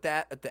away with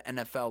that at the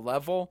NFL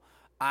level.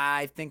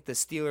 I think the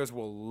Steelers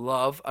will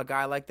love a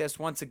guy like this.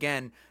 Once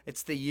again,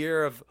 it's the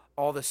year of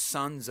all the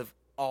sons of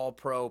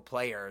all-pro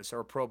players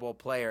or Pro Bowl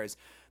players.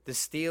 The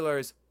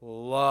Steelers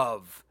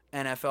love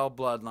NFL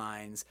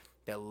bloodlines.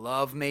 They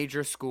love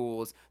major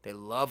schools. They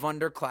love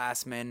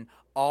underclassmen.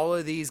 All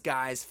of these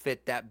guys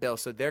fit that bill,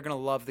 so they're going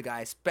to love the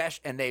guy,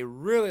 and they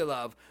really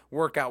love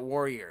workout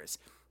warriors.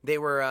 They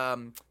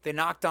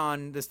knocked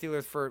on the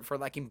Steelers for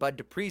liking Bud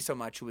Dupree so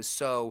much, who was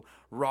so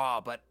raw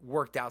but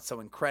worked out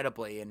so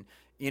incredibly. And,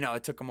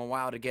 it took him a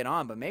while to get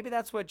on. But maybe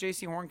that's what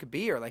J.C. Horn could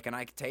be, or like an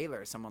Ike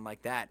Taylor, someone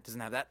like that.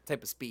 Doesn't have that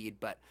type of speed.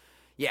 But,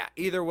 yeah,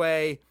 either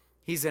way,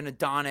 he's an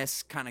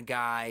Adonis kind of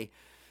guy.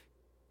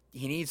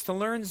 He needs to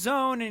learn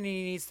zone, and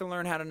he needs to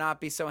learn how to not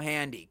be so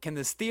handy. Can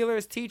the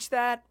Steelers teach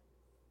that?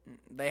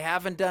 They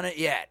haven't done it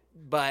yet,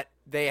 but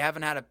they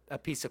haven't had a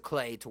piece of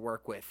clay to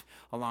work with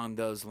along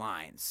those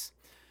lines.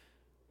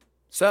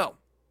 So,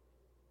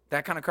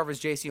 that kind of covers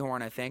J.C.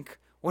 Horn, I think.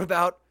 What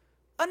about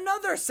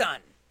another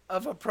son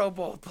of a Pro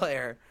Bowl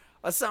player,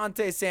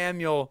 Asante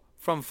Samuel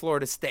from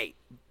Florida State?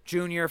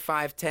 Junior,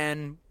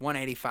 5'10",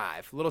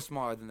 185. A little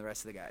smaller than the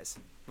rest of the guys.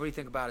 What do you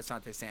think about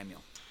Asante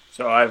Samuel?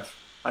 So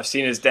I've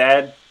seen his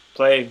dad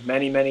play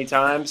many, many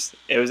times.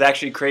 It was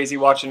actually crazy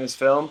watching his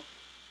film.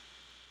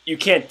 You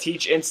can't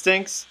teach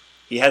instincts.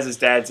 He has his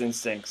dad's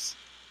instincts.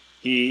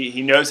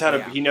 He knows how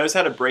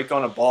to break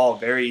on a ball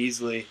very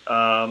easily.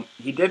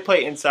 He did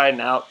play inside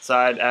and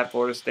outside at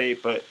Florida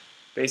State, but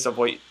based off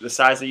the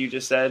size that you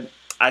just said,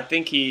 I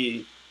think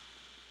he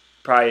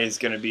probably is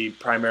going to be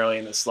primarily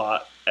in the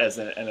slot as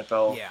an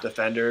NFL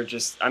defender.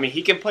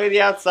 He can play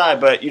the outside,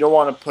 but you don't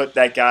want to put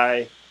that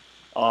guy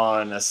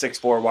on a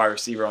 6'4" wide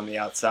receiver on the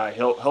outside.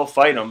 He'll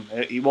fight him.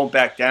 He won't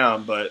back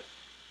down, but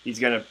he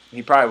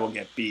probably will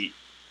get beat.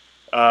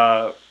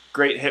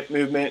 Great hip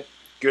movement,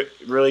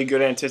 really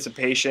good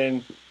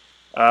anticipation.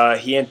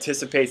 He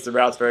anticipates the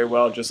routes very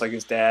well, just like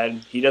his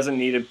dad. He doesn't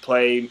need to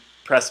play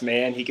press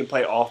man. He can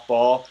play off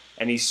ball,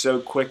 and he's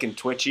so quick and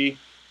twitchy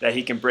that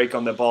he can break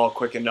on the ball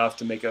quick enough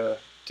to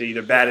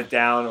either bat it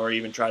down or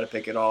even try to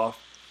pick it off.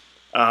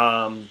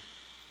 And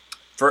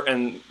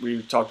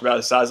we talked about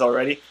his size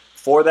already.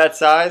 For that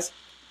size,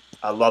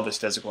 I love his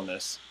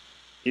physicalness.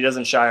 He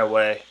doesn't shy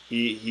away.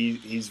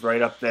 He's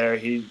right up there.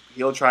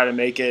 He'll try to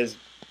make it as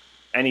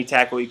any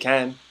tackle he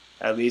can,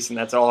 at least, and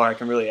that's all I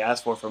can really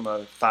ask for from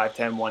a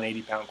 5'10",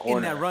 180-pound corner.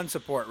 In that run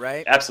support,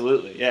 right?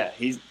 Absolutely, yeah.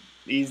 He's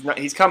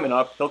coming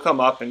up. He'll come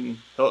up and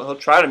he'll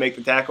try to make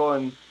the tackle,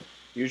 and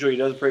usually he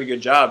does a pretty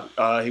good job.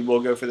 He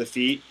will go for the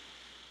feet.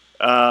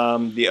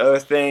 The other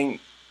thing.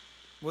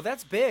 Well,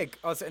 that's big.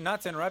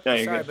 Not to interrupt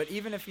you, sorry, good. but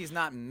even if he's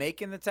not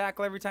making the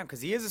tackle every time,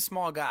 because he is a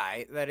small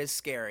guy, that is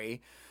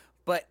scary.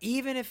 But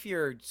even if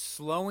you're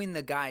slowing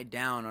the guy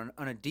down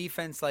on a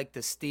defense like the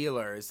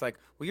Steelers,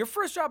 your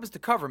first job is to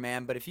cover,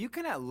 man. But if you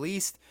can at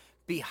least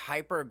be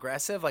hyper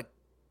aggressive, like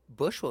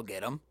Bush will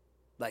get him,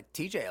 like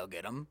TJ will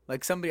get him,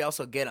 like somebody else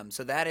will get him.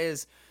 So that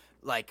is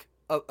like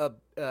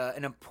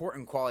an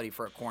important quality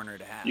for a corner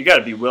to have. You got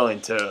to be willing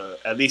to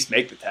at least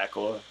make the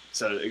tackle.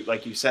 So,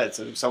 like you said,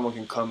 so someone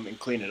can come and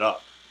clean it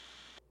up.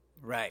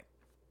 Right.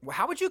 Well,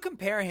 how would you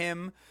compare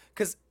him?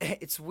 Because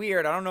it's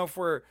weird. I don't know if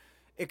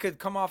it could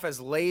come off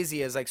as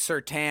lazy as like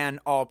Surtain,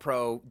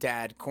 all-pro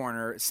dad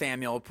corner,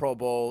 Samuel, Pro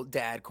Bowl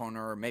dad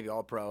corner, or maybe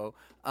all-pro.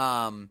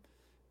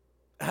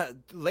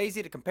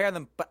 lazy to compare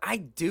them, but I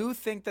do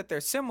think that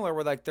they're similar.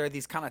 Where like they're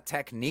these kind of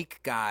technique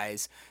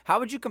guys. How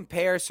would you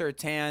compare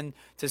Surtain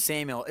to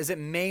Samuel? Is it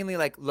mainly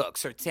like, look,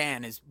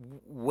 Surtain is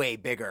way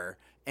bigger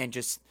and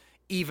just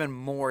even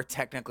more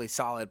technically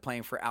solid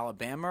playing for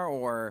Alabama,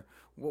 or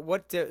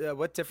what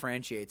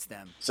differentiates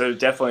them? So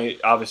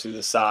definitely, obviously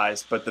the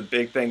size, but the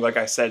big thing, like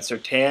I said,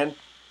 Surtain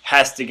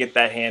has to get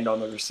that hand on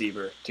the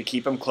receiver to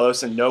keep him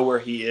close and know where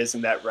he is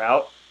in that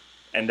route,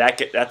 and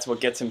that's what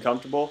gets him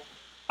comfortable.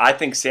 I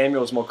think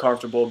Samuel's more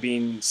comfortable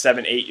being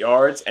 7-8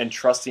 yards and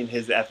trusting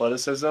his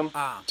athleticism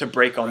to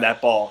break on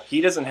that ball. He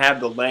doesn't have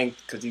the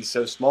length because he's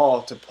so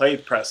small to play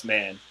press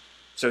man,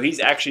 so he's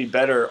actually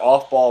better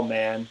off ball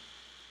man.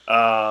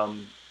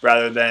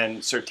 Rather than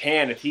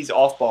Surtain, if he's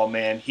off-ball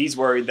man, he's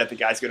worried that the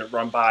guy's going to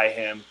run by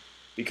him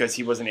because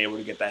he wasn't able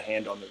to get that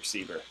hand on the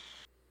receiver.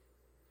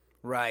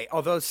 Right.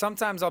 Although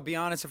sometimes I'll be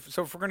honest. If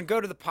we're going to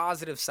go to the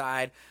positive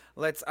side,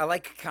 I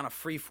like kind of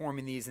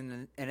free-forming these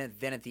and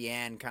then at the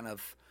end kind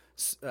of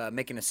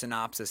making a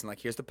synopsis and like,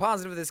 here's the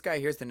positive of this guy,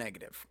 here's the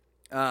negative.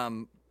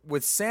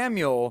 With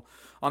Samuel,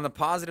 on the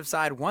positive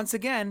side, once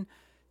again,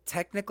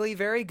 technically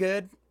very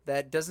good.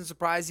 That doesn't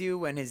surprise you.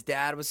 When his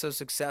dad was so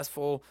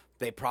successful,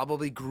 they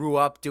probably grew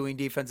up doing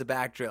defensive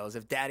back drills.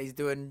 If daddy's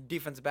doing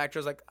defensive back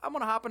drills, like, I'm going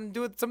to hop in and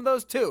do some of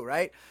those too,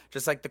 right?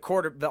 Just like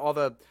all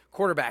the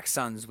quarterback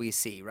sons we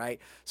see,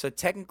 right? So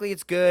technically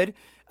it's good.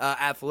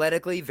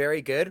 Athletically,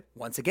 very good.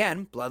 Once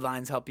again,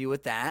 bloodlines help you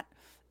with that.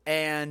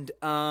 And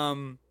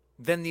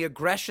then the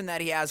aggression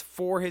that he has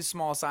for his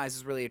small size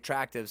is really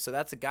attractive. So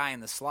that's a guy in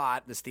the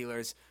slot the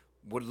Steelers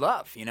would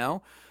love, you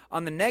know?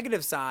 On the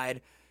negative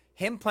side,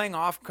 him playing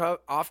off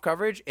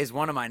coverage is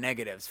one of my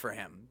negatives for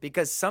him,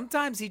 because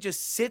sometimes he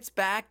just sits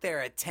back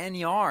there at 10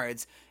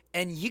 yards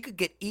and you could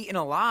get eaten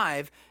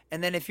alive.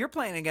 And then if you're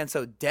playing against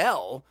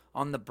Odell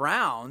on the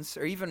Browns,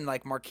 or even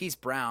like Marquise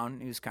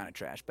Brown, who's kind of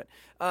trash, but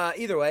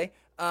either way,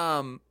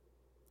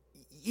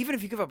 even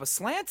if you give up a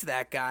slant to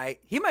that guy,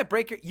 he might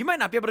you might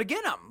not be able to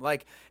get him.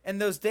 Like in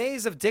those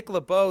days of Dick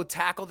LeBeau,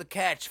 tackle the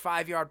catch,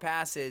 5-yard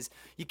passes,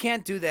 you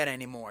can't do that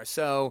anymore.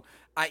 So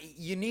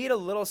you need a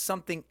little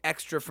something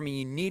extra from me.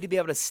 You need to be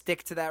able to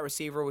stick to that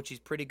receiver, which he's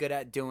pretty good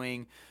at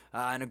doing,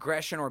 an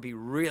aggression, or be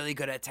really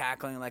good at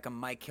tackling like a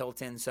Mike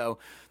Hilton. So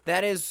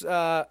that is,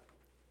 I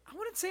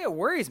wouldn't say it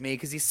worries me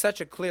because he's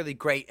such a clearly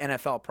great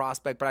NFL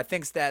prospect, but I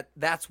think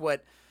that's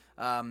what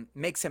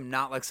makes him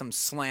not like some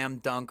slam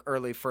dunk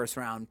early first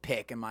round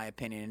pick, in my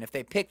opinion. And if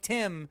they picked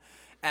him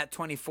at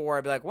 24,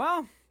 I'd be like,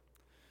 well,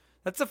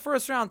 that's a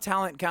first round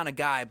talent kind of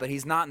guy, but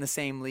he's not in the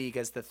same league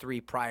as the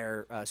 3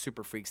 prior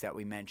super freaks that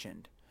we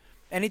mentioned.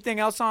 Anything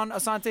else on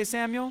Asante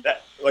Samuel?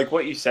 Like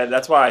what you said,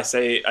 that's why I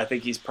say I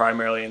think he's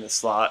primarily in the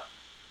slot,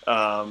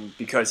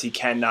 because he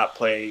cannot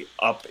play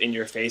up in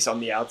your face on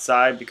the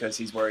outside because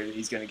he's worried that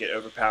he's going to get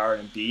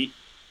overpowered and beat.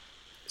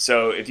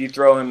 So if you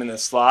throw him in the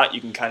slot, you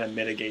can kind of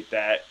mitigate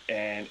that,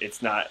 and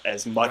it's not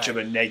as much of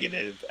a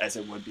negative as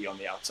it would be on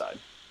the outside.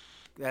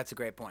 That's a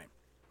great point.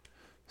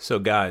 So,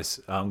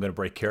 guys, I'm going to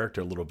break character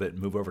a little bit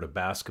and move over to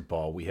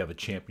basketball. We have a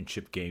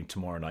championship game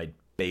tomorrow night,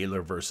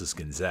 Baylor versus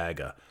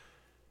Gonzaga.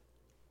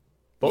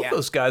 Both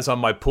those guys on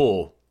my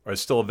pool are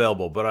still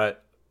available,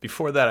 but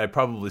before that, I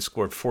probably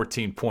scored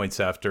 14 points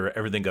after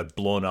everything got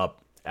blown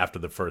up after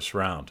the first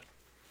round.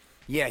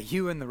 Yeah,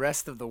 you and the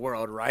rest of the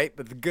world, right?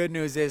 But the good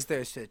news is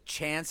there's a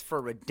chance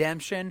for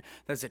redemption.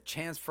 There's a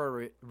chance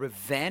for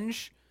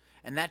revenge.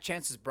 And that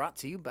chance is brought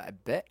to you by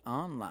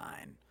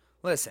BetOnline.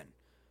 Listen,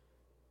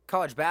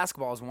 college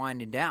basketball is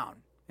winding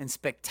down in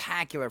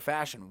spectacular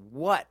fashion.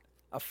 What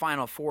a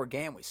Final Four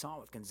game we saw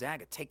with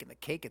Gonzaga taking the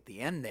cake at the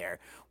end there.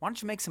 Why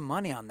don't you make some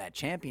money on that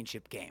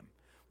championship game?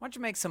 Why don't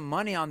you make some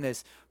money on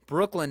this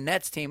Brooklyn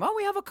Nets team? Oh,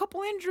 we have a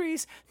couple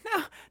injuries.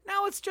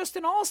 Now it's just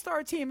an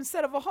all-star team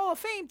instead of a Hall of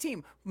Fame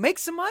team. Make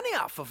some money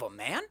off of them,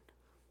 man.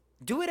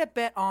 Do it at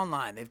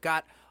BetOnline. They've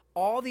got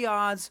all the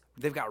odds.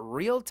 They've got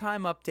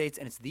real-time updates,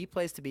 and it's the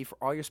place to be for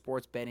all your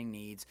sports betting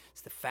needs.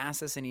 It's the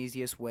fastest and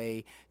easiest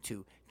way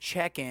to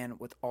check in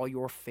with all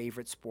your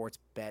favorite sports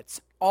bets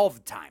all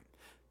the time.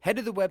 Head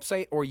to the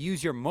website or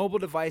use your mobile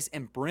device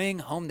and bring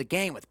home the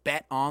game with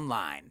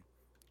BetOnline.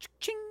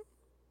 Ching.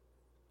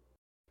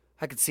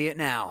 I can see it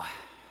now.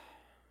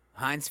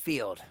 Heinz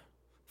Field,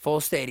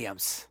 full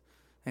stadiums,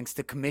 thanks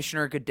to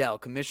Commissioner Goodell.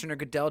 Commissioner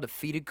Goodell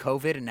defeated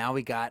COVID, and now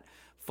we got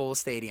full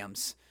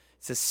stadiums.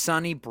 It's a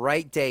sunny,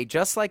 bright day,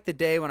 just like the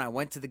day when I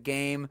went to the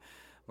game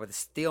where the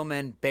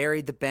Steelmen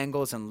buried the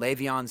Bengals and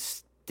Le'Veon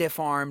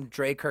stiff-armed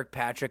Dre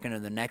Kirkpatrick into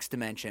the next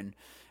dimension.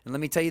 And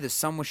let me tell you, the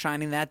sun was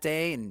shining that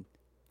day, and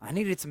I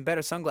needed some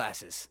better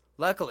sunglasses.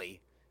 Luckily,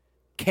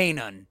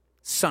 Kaenon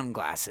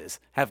sunglasses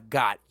have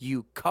got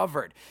you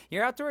covered.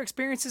 Your outdoor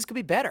experiences could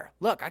be better.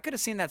 Look, I could have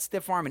seen that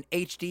stiff arm in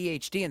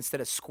HD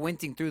instead of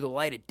squinting through the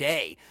light of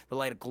day, the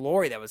light of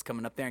glory that was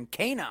coming up there. And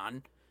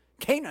Kaenon,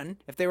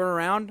 if they were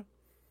around,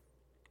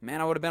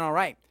 man, I would have been all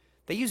right.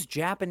 They use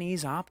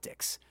Japanese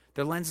optics.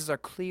 Their lenses are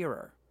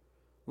clearer,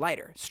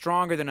 lighter,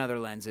 stronger than other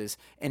lenses,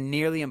 and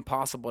nearly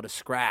impossible to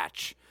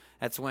scratch.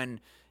 That's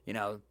when,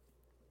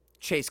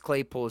 Chase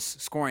Claypool's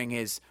scoring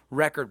his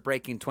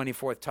record-breaking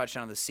 24th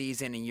touchdown of the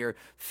season, and you're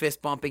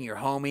fist-bumping your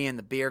homie and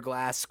the beer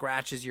glass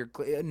scratches your...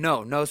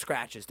 No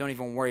scratches. Don't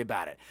even worry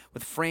about it.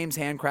 With frames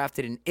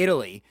handcrafted in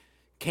Italy,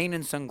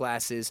 Kaenon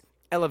sunglasses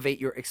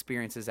elevate your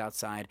experiences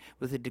outside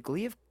with a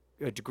degree of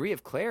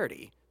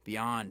clarity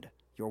beyond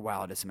your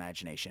wildest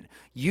imagination.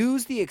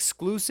 Use the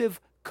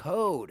exclusive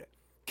code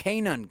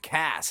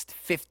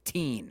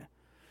KaenonCast15.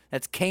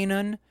 That's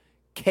Kaenon,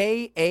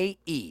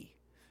 Kaenon,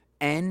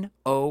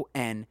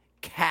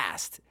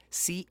 Cast, CAST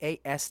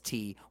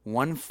 15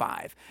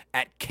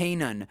 at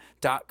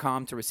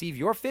Kaenon.com to receive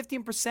your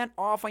 15%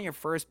 off on your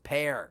first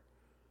pair.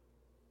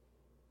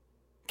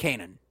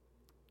 Kaenon,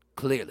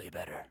 clearly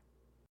better.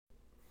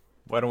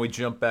 Why don't we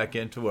jump back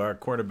into our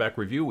cornerback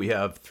review? We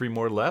have 3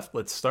 more left.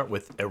 Let's start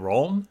with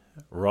Aaron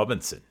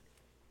Robinson.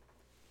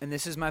 And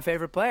this is my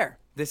favorite player.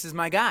 This is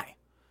my guy.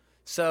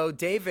 So,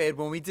 David,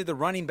 when we did the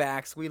running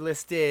backs, we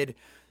listed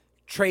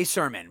Trey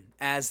Sermon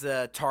as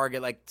the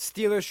target. Like,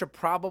 Steelers should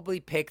probably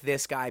pick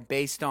this guy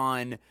based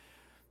on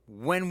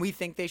when we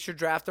think they should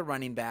draft a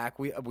running back.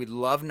 We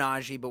love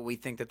Najee, but we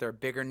think that there are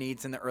bigger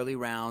needs in the early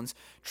rounds.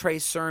 Trey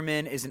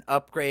Sermon is an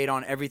upgrade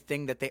on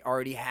everything that they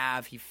already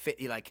have. He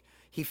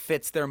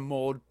fits their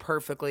mold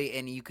perfectly,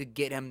 and you could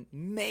get him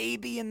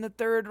maybe in the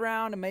 3rd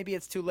round, and maybe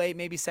it's too late,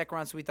 maybe 2nd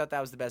round, so we thought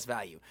that was the best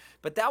value.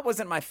 But that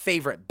wasn't my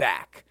favorite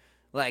back.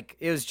 Like,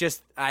 it was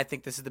just, I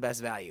think this is the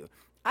best value.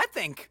 I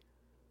think,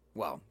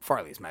 well,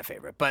 Farley's my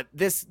favorite, but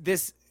this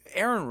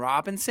Aaron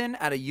Robinson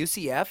out of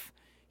UCF,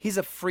 he's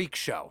a freak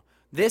show.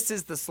 This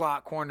is the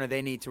slot corner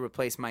they need to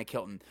replace Mike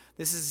Hilton.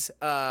 This is,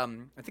 I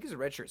think he's a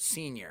redshirt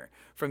senior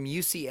from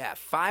UCF,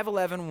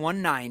 5'11",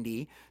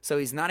 190. So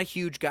he's not a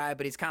huge guy,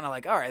 but he's kind of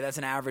like, all right, that's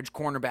an average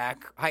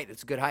cornerback height.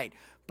 That's a good height.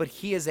 But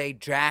he is a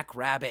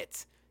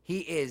jackrabbit. He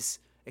is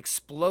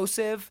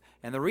explosive,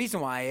 and the reason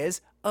why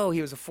is,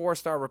 he was a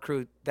 4-star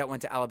recruit that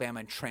went to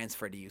Alabama and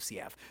transferred to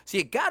UCF. So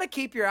you got to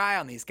keep your eye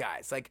on these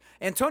guys. Like,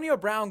 Antonio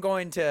Brown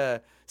going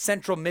to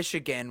Central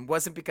Michigan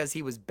wasn't because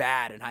he was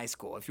bad in high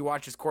school. If you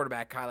watch his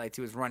quarterback highlights,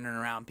 he was running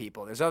around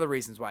people. There's other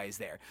reasons why he's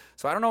there.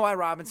 So I don't know why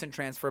Robinson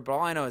transferred, but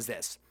all I know is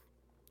this.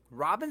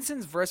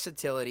 Robinson's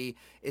versatility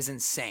is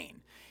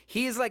insane.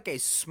 He is like a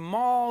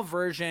small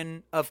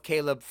version of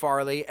Caleb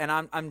Farley, and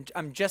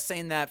I'm just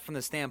saying that from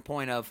the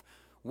standpoint of,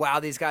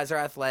 wow, these guys are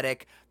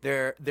athletic.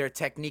 Their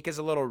technique is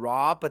a little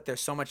raw, but they're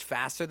so much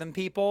faster than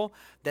people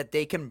that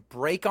they can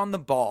break on the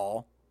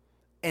ball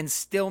and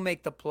still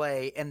make the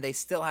play, and they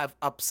still have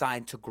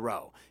upside to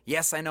grow.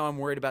 Yes, I know I'm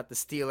worried about the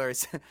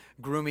Steelers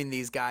grooming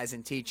these guys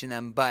and teaching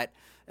them, but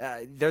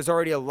there's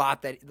already a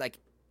lot that, like,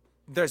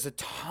 there's a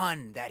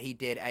ton that he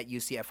did at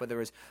UCF, whether it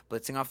was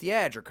blitzing off the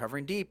edge or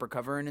covering deep or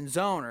covering in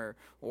zone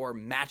or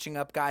matching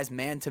up guys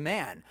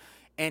man-to-man.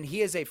 And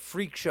he is a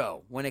freak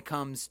show when it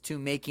comes to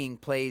making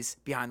plays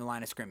behind the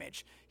line of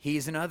scrimmage.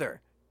 He's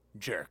another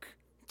jerk.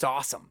 It's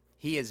awesome.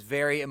 He is he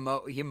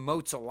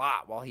emotes a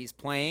lot while he's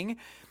playing.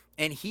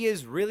 And he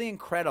is really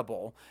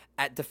incredible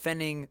at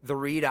defending the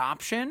read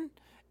option.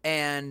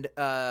 And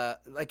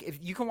like, if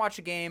you can watch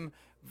a game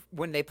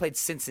when they played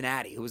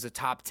Cincinnati, who was a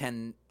top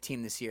 10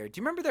 team this year. Do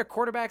you remember their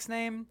quarterback's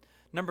name?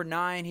 Number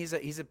 9.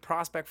 He's a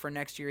prospect for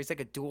next year. He's like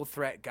a dual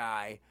threat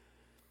guy.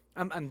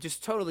 I'm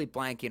just totally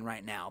blanking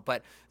right now.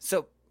 But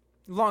so,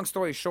 long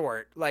story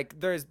short, like,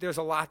 there's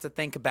a lot to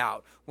think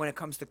about when it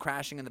comes to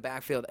crashing in the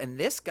backfield. And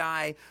this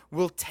guy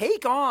will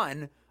take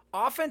on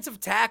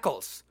offensive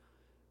tackles.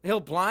 He'll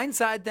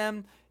blindside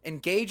them,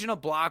 engage in a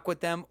block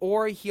with them,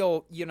 or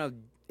he'll,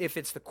 if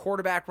it's the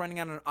quarterback running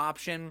on an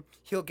option,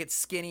 he'll get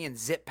skinny and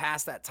zip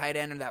past that tight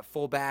end or that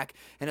fullback,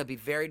 and he'll be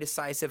very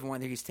decisive in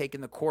whether he's taking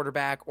the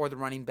quarterback or the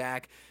running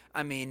back.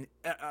 I mean,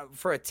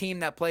 for a team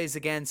that plays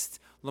against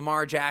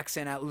Lamar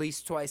Jackson at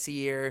least twice a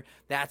year,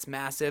 that's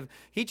massive.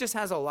 He just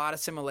has a lot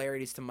of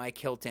similarities to Mike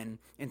Hilton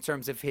in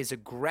terms of his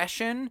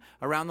aggression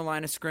around the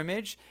line of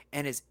scrimmage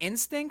and his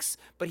instincts,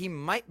 but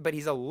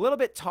he's a little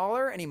bit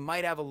taller and he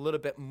might have a little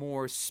bit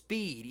more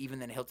speed even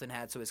than Hilton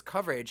had, so his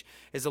coverage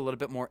is a little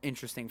bit more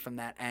interesting from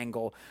that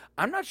angle.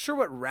 I'm not sure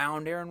what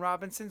round Aaron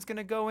Robinson's going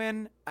to go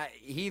in.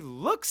 He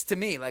looks to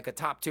me like a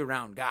top 2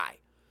 round guy.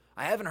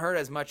 I haven't heard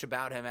as much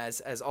about him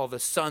as all the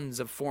sons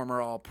of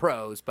former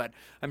All-Pros, but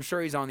I'm sure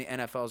he's on the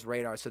NFL's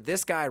radar. So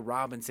this guy,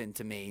 Robinson,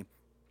 to me,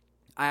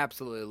 I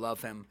absolutely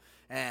love him.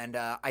 And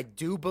I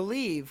do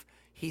believe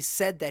he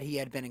said that he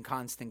had been in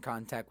constant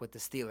contact with the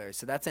Steelers.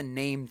 So that's a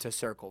name to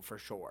circle for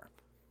sure.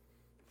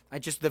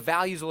 The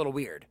value's a little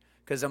weird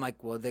because I'm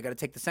like, well, they got to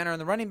take the center and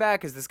the running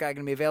back. Is this guy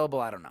going to be available?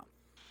 I don't know.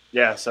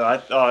 Yeah, so I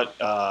thought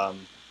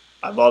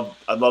I love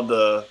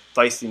the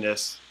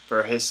feistiness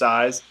for his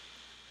size.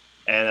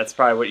 And that's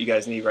probably what you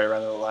guys need right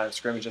around the line of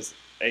scrimmage, is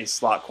a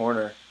slot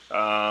corner.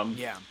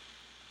 Yeah.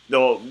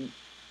 The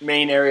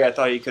main area I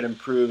thought he could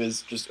improve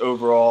is just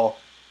overall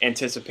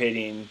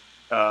anticipating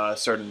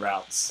certain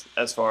routes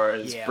as far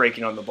as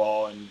breaking on the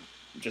ball and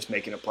just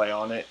making a play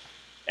on it.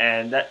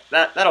 And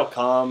that'll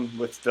come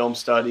with film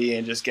study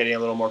and just getting a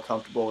little more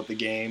comfortable with the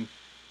game.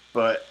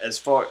 But as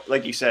far,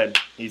 like you said,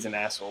 he's an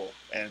asshole,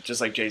 and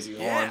just like Jay-Z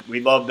Horn, Yeah. we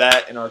love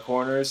that in our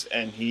corners,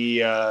 and he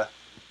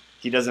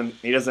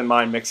doesn't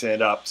mind mixing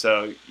it up.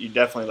 So you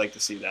definitely like to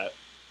see that.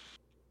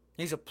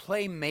 He's a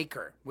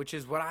playmaker, which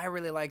is what I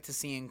really like to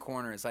see in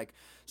corners. Like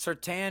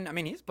Surtain, I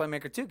mean, he's a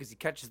playmaker too because he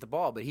catches the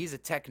ball, but he's a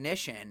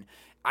technician.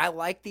 I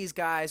like these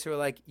guys who are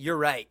like, you're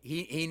right.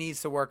 He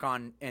needs to work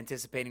on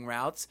anticipating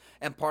routes,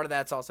 and part of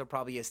that's also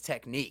probably his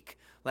technique.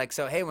 Like,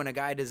 so hey, when a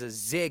guy does a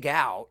zig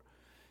out,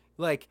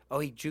 like, oh,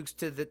 he jukes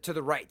to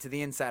the right, to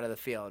the inside of the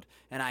field,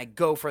 and I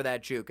go for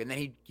that juke, and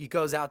then he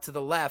goes out to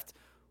the left.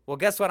 Well,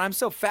 guess what? I'm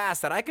so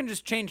fast that I can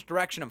just change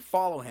direction and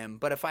follow him.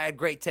 But if I had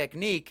great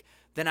technique,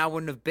 then I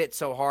wouldn't have bit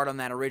so hard on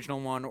that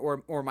original one,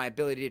 or my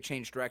ability to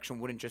change direction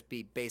wouldn't just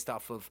be based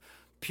off of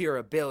pure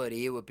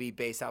ability. It would be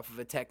based off of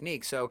a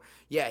technique. So,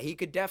 yeah, he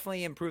could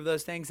definitely improve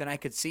those things, and I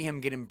could see him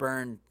getting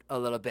burned a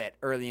little bit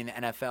early in the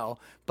NFL,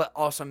 but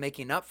also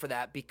making up for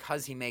that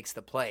because he makes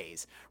the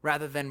plays.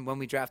 Rather than when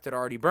we drafted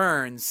Artie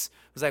Burns,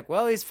 it was like,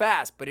 well, he's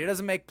fast, but he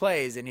doesn't make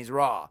plays, and he's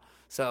raw.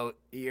 So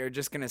you're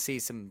just going to see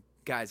some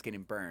guys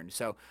getting burned.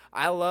 So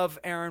I love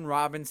Aaron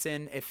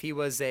Robinson. If he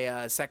was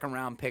a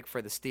second-round pick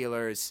for the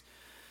Steelers,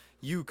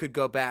 you could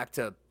go back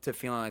to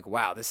feeling like,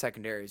 wow, this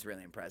secondary is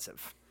really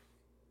impressive.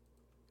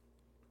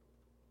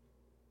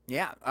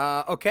 Yeah.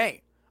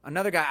 Okay.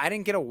 Another guy. I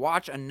didn't get to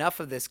watch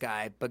enough of this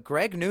guy, but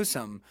Greg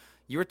Newsome,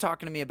 you were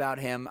talking to me about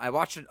him. I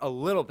watched it a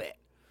little bit.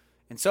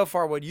 And so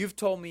far, what you've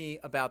told me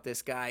about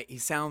this guy, he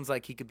sounds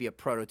like he could be a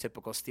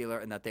prototypical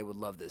Steeler and that they would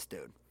love this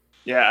dude.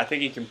 Yeah, I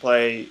think he can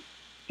play.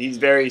 He's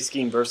very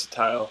scheme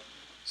versatile,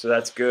 so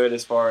that's good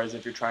as far as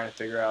if you're trying to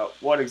figure out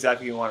what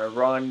exactly you want to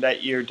run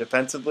that year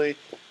defensively.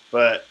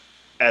 But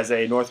as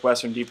a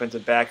Northwestern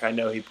defensive back, I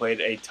know he played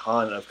a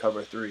ton of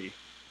cover 3,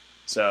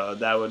 so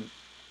that would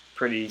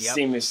pretty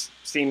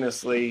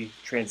seamlessly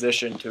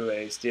transition to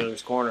a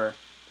Steelers corner.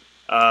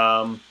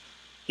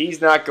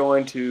 He's not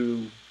going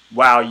to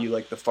wow you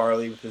like the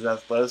Farley with his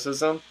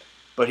athleticism,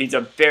 but he's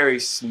a very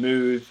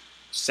smooth,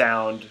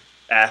 sound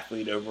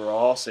athlete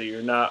overall, so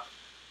you're not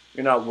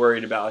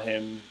worried about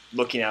him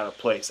looking out of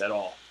place at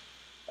all.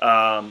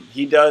 I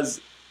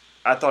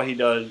thought he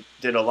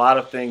did a lot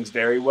of things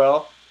very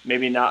well.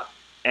 Maybe not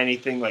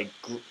anything like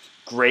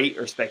great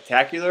or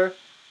spectacular,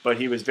 but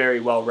he was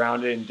very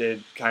well-rounded and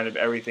did kind of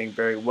everything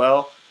very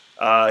well.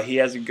 He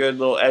has a good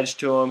little edge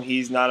to him.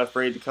 He's not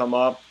afraid to come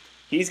up.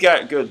 He's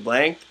got good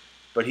length,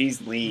 but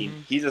he's lean.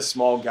 Mm-hmm. He's a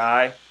small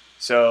guy.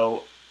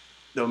 So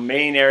the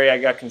main area I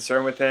got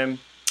concerned with him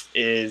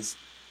is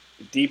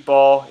deep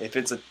ball. If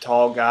it's a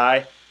tall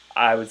guy,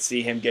 I would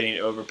see him getting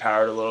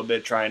overpowered a little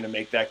bit trying to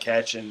make that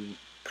catch and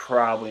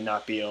probably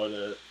not be able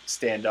to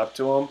stand up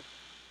to him.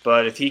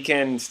 But if he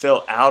can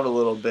fill out a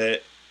little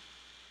bit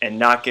and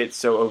not get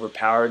so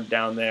overpowered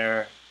down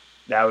there,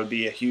 that would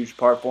be a huge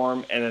part for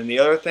him. And then the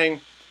other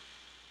thing,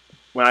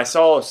 when I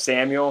saw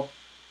Samuel,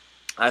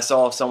 I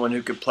saw someone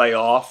who could play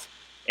off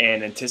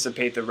and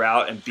anticipate the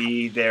route and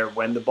be there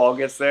when the ball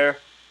gets there.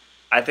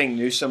 I think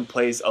Newsome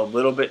plays a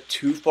little bit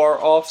too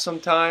far off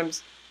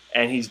sometimes,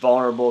 and he's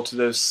vulnerable to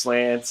those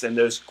slants and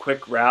those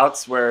quick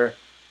routes where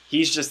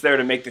he's just there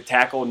to make the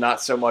tackle,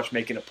 not so much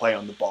making a play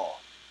on the ball.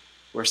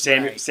 Where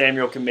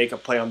Samuel can make a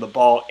play on the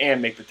ball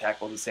and make the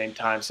tackle at the same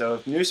time. So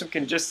if Newsome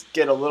can just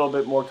get a little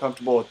bit more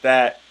comfortable with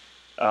that,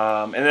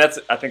 and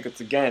I think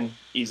it's, again,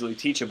 easily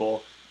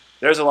teachable,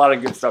 there's a lot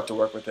of good stuff to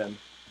work with him.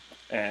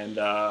 And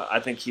I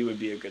think he would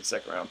be a good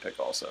second-round pick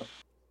also.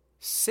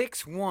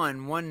 6'1",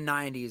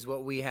 190 is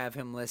what we have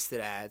him listed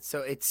at.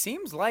 So it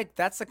seems like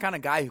that's the kind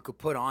of guy who could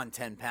put on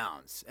 10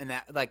 pounds, and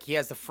that like he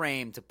has the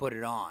frame to put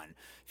it on.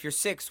 If you're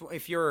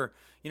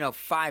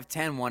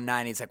 5'10",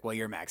 190, it's like, well,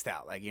 you're maxed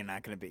out. Like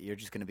you're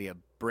just gonna be a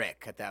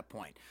brick at that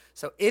point.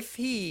 So if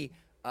he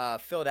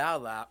filled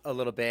out a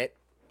little bit,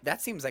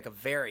 that seems like a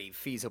very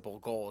feasible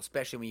goal,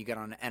 especially when you get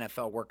on an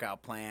NFL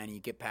workout plan. You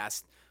get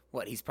past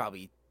he's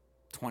probably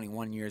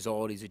 21 years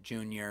old. He's a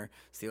junior.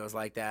 Steelers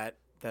like that.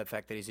 The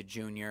fact that he's a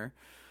junior.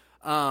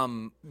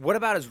 What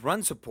about his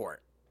run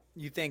support?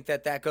 You think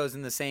that goes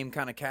in the same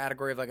kind of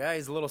category of like,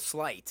 he's a little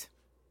slight?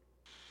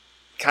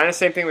 Kind of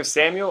same thing with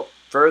Samuel.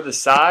 For the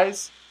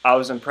size, I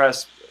was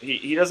impressed.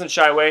 He doesn't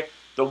shy away.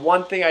 The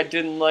one thing I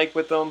didn't like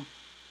with him,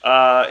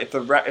 if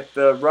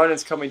the run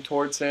is coming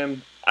towards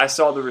him, I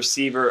saw the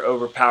receiver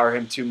overpower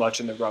him too much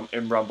in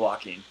run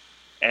blocking.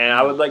 And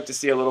I would like to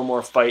see a little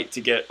more fight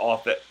to get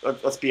off it.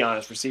 Let's be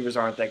honest, receivers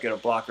aren't that good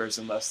at blockers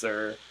unless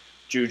they're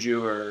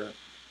Juju or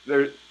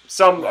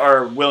some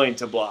are willing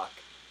to block.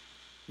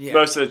 Yeah.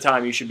 Most of the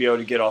time, you should be able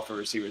to get off a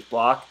receiver's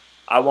block.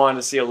 I wanted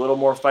to see a little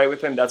more fight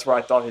with him. That's where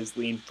I thought his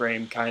lean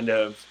frame kind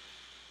of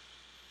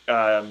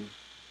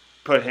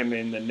put him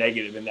in the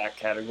negative in that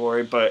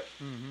category. But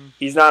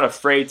he's not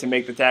afraid to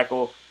make the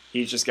tackle.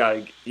 He's got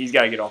to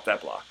get off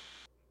that block.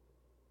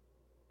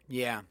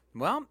 Yeah.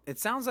 Well, it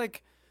sounds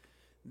like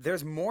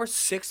there's more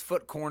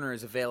 6-foot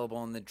corners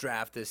available in the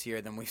draft this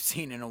year than we've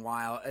seen in a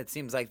while. It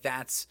seems like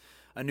that's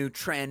a new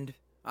trend.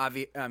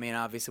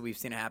 Obviously, we've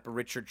seen it happen.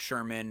 Richard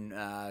Sherman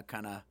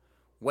kind of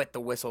wet the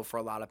whistle for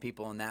a lot of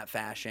people in that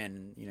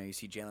fashion. You know, you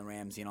see Jalen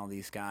Ramsey and all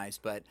these guys.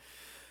 But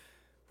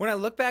when I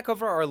look back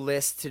over our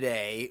list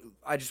today,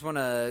 I just want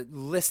to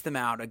list them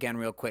out again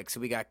real quick.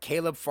 So we got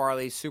Caleb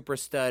Farley, super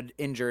stud,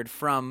 injured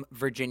from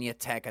Virginia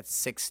Tech at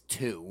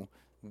 6'2",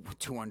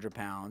 200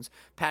 pounds.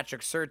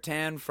 Patrick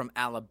Surtain from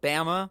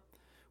Alabama.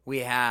 We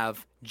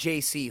have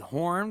J.C.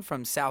 Horn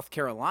from South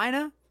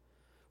Carolina.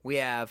 We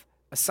have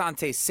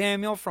Asante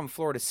Samuel from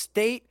Florida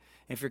State.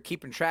 And if you're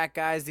keeping track,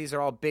 guys, these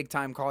are all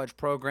big-time college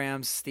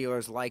programs.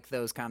 Steelers like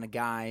those kind of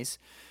guys.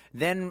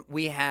 Then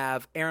we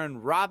have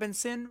Aaron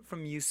Robinson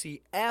from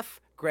UCF,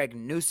 Greg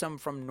Newsome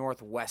from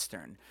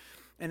Northwestern.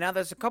 And now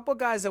there's a couple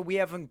guys that we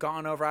haven't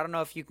gone over. I don't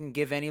know if you can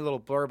give any little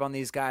blurb on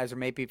these guys, or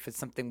maybe if it's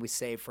something we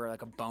save for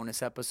like a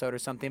bonus episode or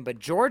something. But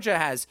Georgia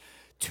has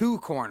 2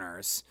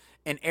 corners,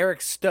 and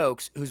Eric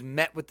Stokes, who's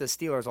met with the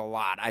Steelers a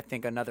lot. I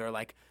think another,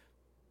 like,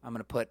 I'm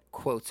going to put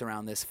quotes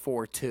around this,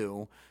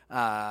 4-2.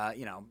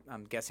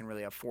 I'm guessing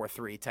really a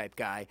 4-3 type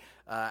guy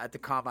at the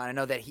combine. I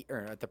know that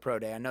at the pro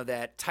day. I know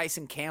that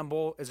Tyson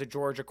Campbell is a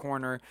Georgia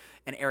corner,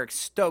 and Eric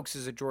Stokes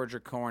is a Georgia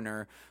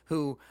corner,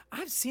 who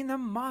I've seen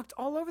them mocked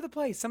all over the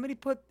place. Somebody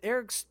put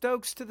Eric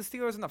Stokes to the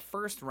Steelers in the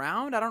first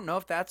round. I don't know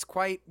if that's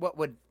quite what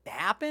would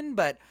happen,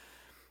 but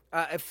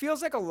it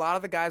feels like a lot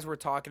of the guys we're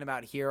talking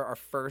about here are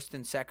first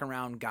and second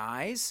round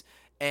guys.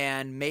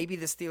 And maybe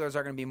the Steelers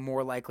are going to be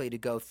more likely to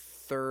go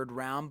third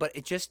round, but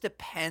it just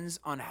depends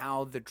on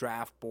how the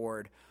draft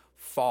board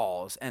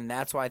falls. And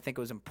that's why I think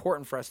it was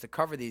important for us to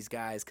cover these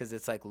guys, because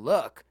it's like,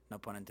 look, no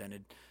pun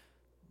intended,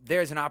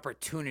 there's an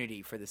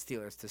opportunity for the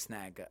Steelers to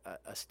snag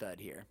a stud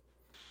here.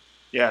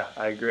 Yeah,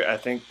 I agree. I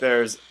think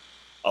there's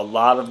a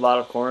lot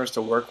of corners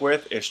to work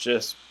with. It's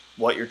just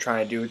what you're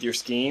trying to do with your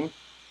scheme,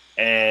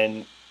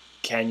 and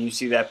can you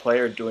see that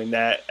player doing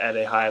that at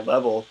a high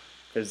level?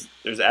 Because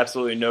there's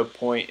absolutely no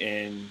point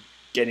in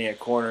getting a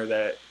corner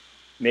that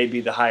may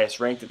be the highest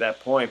ranked at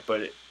that point.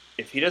 But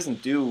if he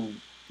doesn't do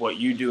what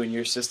you do in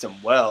your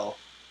system well,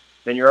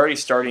 then you're already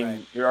starting.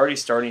 Right. You're already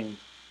starting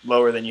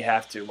lower than you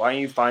have to. Why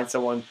don't you find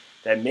someone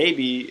that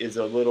maybe is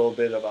a little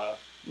bit of a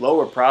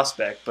lower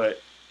prospect,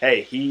 but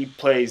hey, he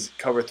plays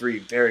cover 3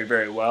 very,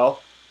 very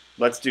well.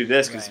 Let's do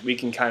this, because we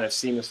can kind of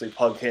seamlessly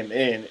plug him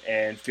in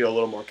and feel a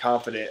little more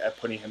confident at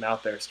putting him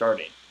out there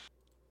starting.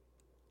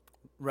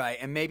 Right,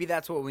 and maybe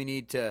that's what we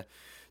need to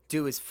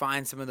do, is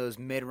find some of those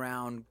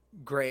mid-round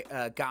great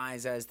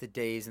guys as the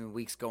days and the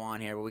weeks go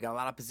on here. But we got a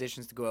lot of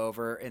positions to go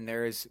over, and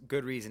there is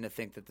good reason to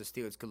think that the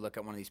Steelers could look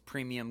at one of these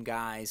premium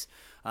guys.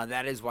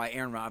 That is why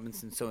Aaron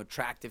Robinson's so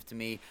attractive to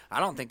me. I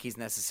don't think he's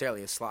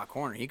necessarily a slot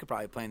corner. He could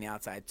probably play on the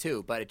outside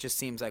too, but it just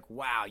seems like,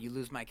 wow, you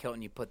lose Mike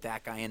Hilton, you put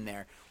that guy in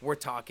there. We're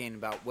talking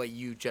about what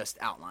you just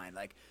outlined,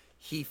 like,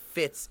 he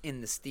fits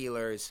in the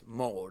Steelers'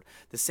 mold.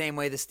 The same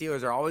way the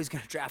Steelers are always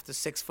going to draft a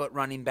 6-foot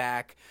running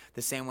back.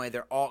 The same way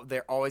they're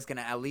always going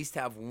to at least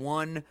have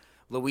one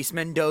Luis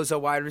Mendoza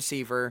wide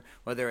receiver,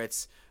 whether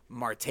it's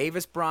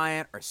Martavis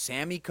Bryant or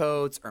Sammy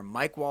Coates or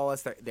Mike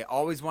Wallace. They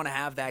always want to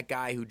have that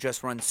guy who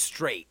just runs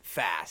straight,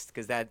 fast,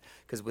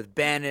 because with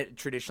Ben, it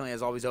traditionally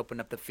has always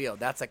opened up the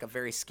field. That's like a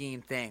very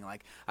scheme thing.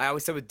 Like I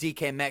always said with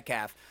DK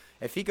Metcalf,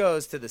 if he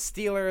goes to the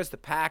Steelers, the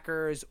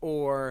Packers,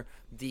 or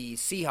the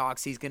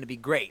Seahawks, he's going to be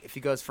great. If he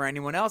goes for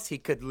anyone else, he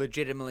could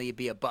legitimately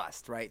be a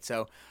bust, right?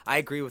 So I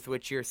agree with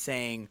what you're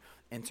saying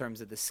in terms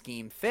of the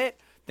scheme fit.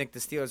 I think the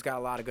Steelers got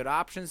a lot of good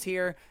options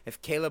here.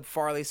 If Caleb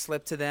Farley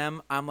slipped to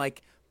them, I'm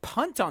like,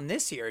 punt on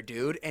this year,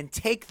 dude, and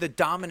take the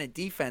dominant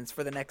defense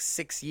for the next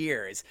 6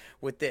 years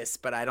with this.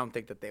 But I don't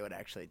think that they would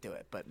actually do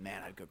it. But,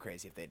 man, I'd go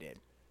crazy if they did.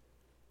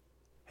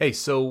 Hey,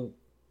 so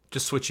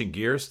just switching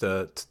gears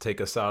to take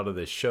us out of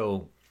this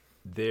show,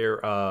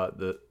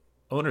 the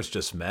owners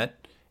just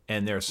met,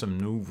 and there are some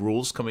new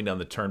rules coming down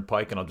the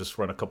turnpike, and I'll just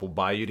run a couple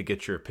by you to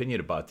get your opinion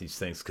about these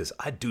things, because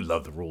I do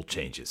love the rule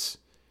changes,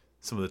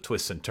 some of the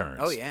twists and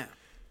turns. Oh, yeah.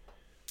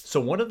 So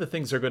one of the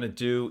things they're going to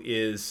do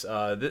is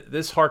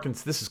this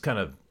is kind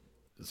of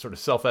sort of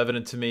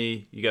self-evident to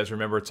me. You guys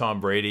remember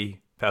Tom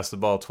Brady passed the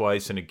ball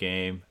twice in a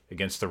game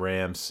against the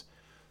Rams.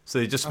 So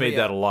they just made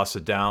that a loss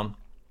of down.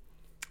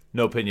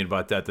 No opinion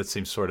about that. That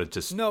seems sort of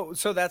just... No,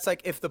 so that's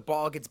like if the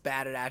ball gets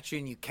batted at you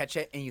and you catch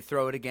it and you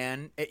throw it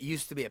again, it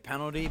used to be a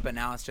penalty, but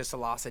now it's just a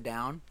loss of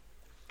down.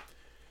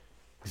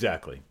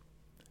 Exactly.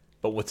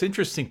 But what's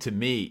interesting to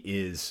me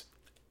is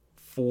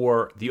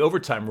for the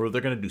overtime rule,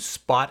 they're going to do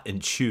spot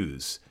and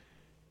choose.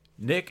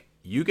 Nick,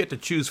 you get to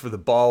choose where the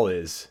ball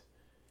is.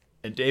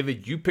 And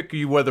David, you pick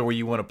whether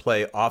you want to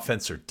play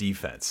offense or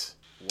defense.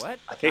 What?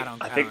 I think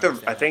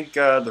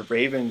the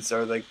Ravens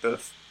are like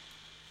the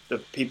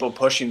people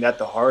pushing that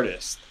the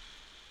hardest.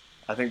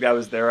 I think that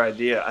was their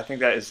idea. I think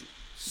that is...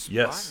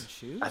 Yes.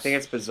 I think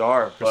it's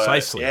bizarre.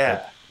 Precisely. But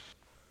yeah.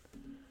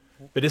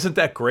 But isn't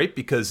that great?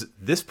 Because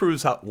this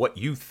proves what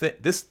you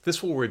think.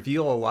 This will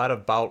reveal a lot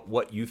about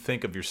what you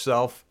think of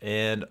yourself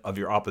and of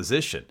your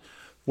opposition.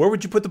 Where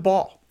would you put the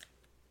ball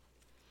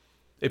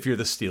if you're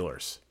the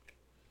Steelers?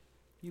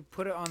 You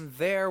put it on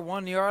their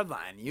 1-yard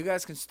line. You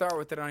guys can start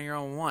with it on your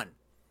own 1.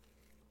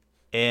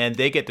 And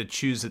they get to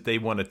choose that they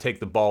want to take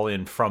the ball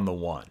in from the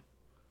 1.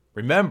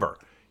 Remember,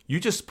 You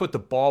just put the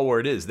ball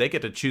where it is. They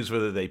get to choose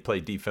whether they play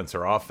defense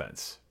or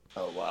offense.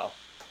 Oh, wow.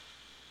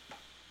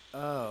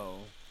 Oh.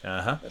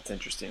 Uh-huh. That's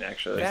interesting,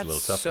 actually. That's a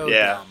little tough. so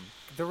Yeah. dumb.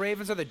 The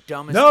Ravens are the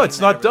dumbest No, team it's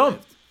that not ever dumb.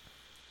 lived.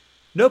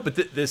 No, but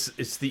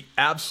it's the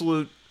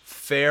absolute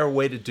fair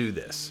way to do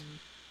this.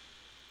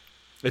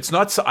 It's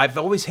not. I've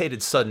always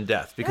hated sudden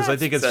death because I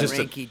think it's just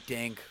a, rinky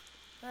dink.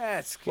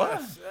 Let's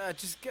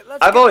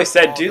I've always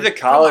said, do do the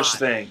college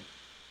thing.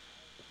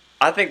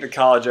 I think the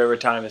college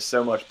overtime is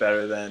so much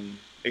better than,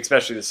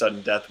 especially the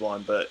sudden death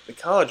one. But the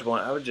college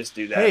one, I would just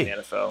do that in the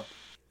NFL.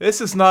 This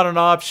is not an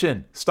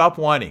option. Stop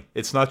whining.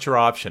 It's not your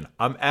option.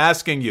 I'm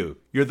asking you.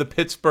 You're the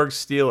Pittsburgh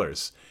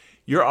Steelers.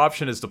 Your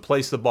option is to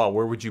place the ball.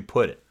 Where would you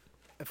put it?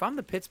 If I'm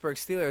the Pittsburgh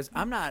Steelers,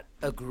 I'm not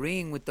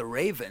agreeing with the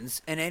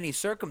Ravens in any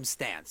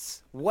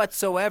circumstance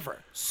whatsoever,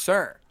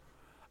 sir.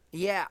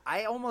 Yeah,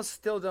 I almost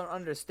still don't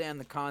understand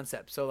the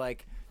concept. So,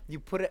 like, you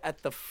put it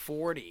at the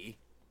 40.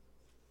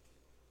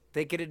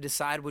 They get to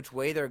decide which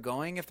way they're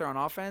going if they're on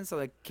offense. So,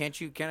 like, can't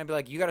I be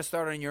like, you got to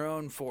start on your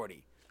own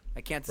 40?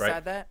 I can't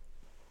decide that?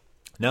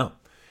 No.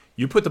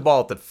 You put the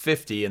ball at the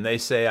 50, and they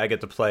say I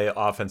get to play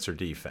offense or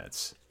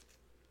defense.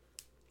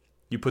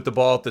 You put the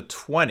ball at the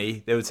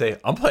 20, they would say,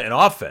 I'm playing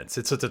offense.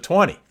 It's at the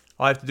 20.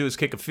 All I have to do is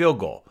kick a field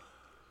goal.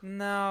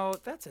 No,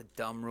 that's a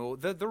dumb rule.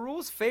 The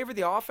rules favor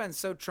the offense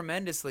so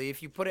tremendously.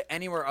 If you put it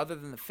anywhere other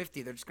than the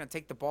 50, they're just going to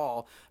take the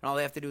ball, and all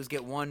they have to do is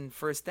get one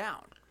first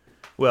down.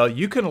 Well,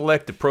 you can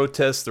elect to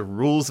protest the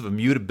rules of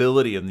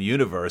immutability in the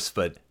universe,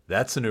 but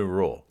that's a new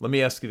rule. Let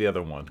me ask you the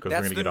other one, because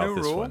we're going to get off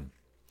this one.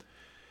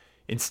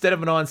 Instead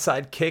of an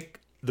onside kick,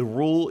 the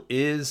rule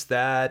is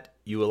that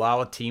you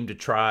allow a team to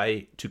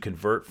try to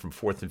convert from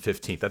 4th and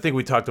 15th. I think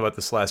we talked about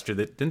this last year.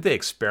 Didn't they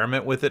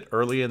experiment with it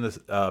early in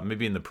the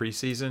maybe in the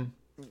preseason?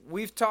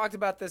 We've talked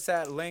about this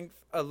at length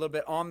a little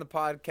bit on the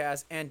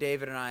podcast, and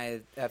David and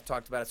I have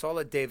talked about it. So I'll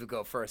let David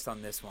go first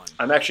on this one.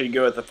 I'm actually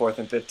good with the 4th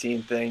and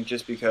 15 thing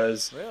just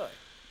because. Really?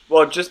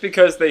 Well, just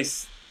because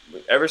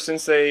ever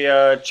since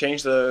they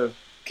changed the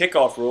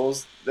kickoff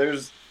rules,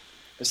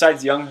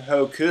 besides Young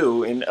Ho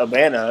Koo in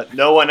Atlanta,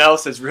 no one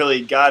else has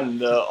really gotten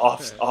the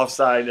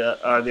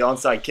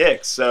onside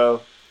kicks.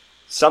 So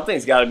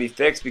something's got to be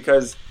fixed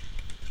because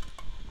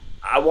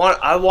I want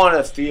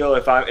to feel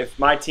if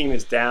my team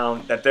is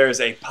down that there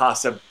is a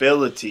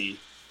possibility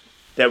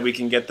that we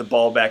can get the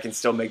ball back and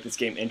still make this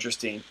game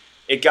interesting.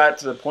 It got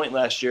to the point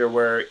last year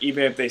where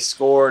even if they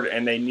scored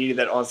and they needed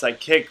that onside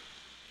kick,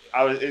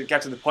 it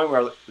got to the point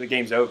where the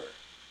game's over.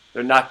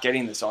 They're not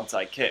getting this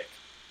onside kick.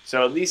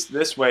 So at least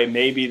this way,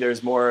 maybe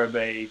there's more of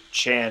a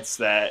chance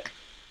that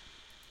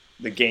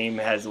the game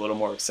has a little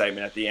more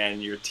excitement at the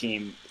end. Your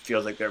team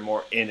feels like they're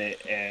more in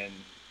it, and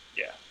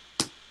yeah.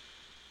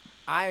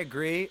 I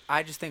agree.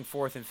 I just think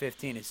 4th and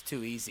 15 is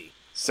too easy.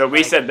 So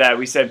we said that.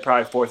 We said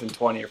probably 4th and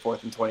 20 or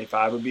 4th and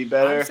 25 would be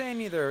better. I'm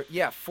saying either,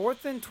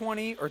 4th and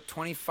 20 or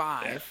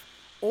 25,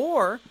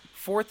 or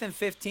 4th and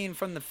 15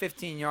 from the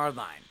 15-yard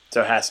line.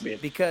 So it has to be.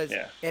 Because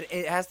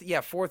it has to,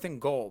 4th and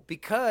goal.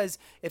 Because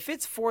if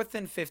it's 4th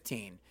and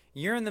 15,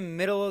 you're in the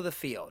middle of the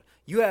field.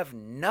 You have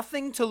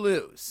nothing to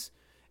lose.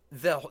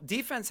 The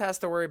defense has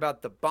to worry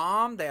about the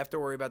bomb. They have to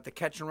worry about the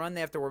catch and run.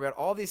 They have to worry about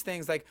all these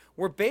things. Like,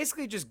 we're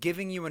basically just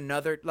giving you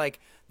another, like,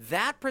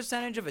 that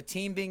percentage of a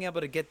team being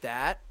able to get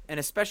that, and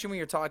especially when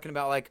you're talking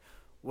about, like,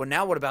 well,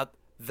 now what about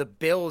the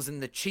Bills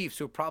and the Chiefs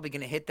who are probably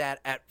going to hit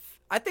that at,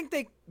 I think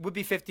they would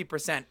be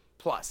 50%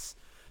 plus.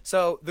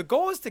 So the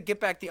goal is to get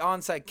back the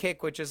onside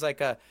kick, which is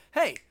like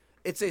hey,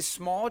 it's a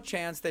small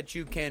chance that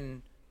you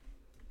can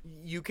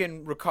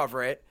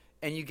recover it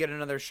and you get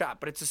another shot,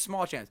 but it's a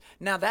small chance.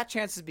 Now that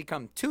chance has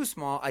become too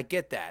small. I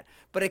get that,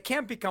 but it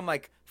can't become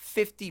like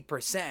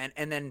 50%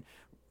 and then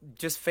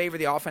just favor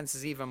the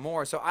offenses even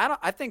more. So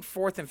I think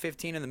 4th and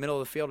 15 in the middle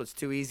of the field is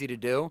too easy to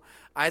do.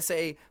 I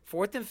say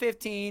 4th and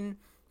 15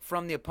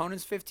 from the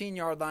opponent's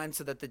 15-yard line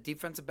so that the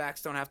defensive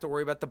backs don't have to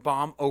worry about the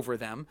bomb over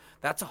them.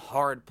 That's a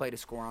hard play to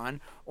score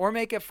on. Or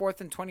make it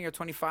 4th and 20 or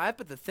 25.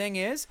 But the thing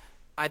is,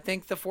 I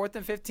think the 4th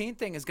and 15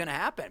 thing is going to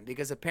happen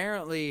because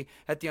apparently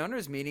at the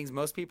owners' meetings,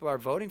 most people are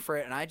voting for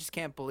it, and I just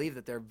can't believe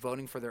that they're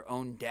voting for their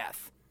own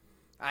death.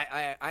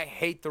 I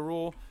hate the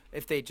rule.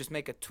 If they just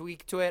make a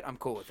tweak to it, I'm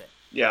cool with it.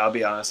 Yeah, I'll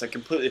be honest. I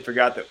completely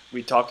forgot that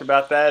we talked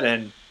about that,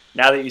 and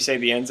now that you say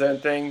the end zone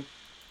thing,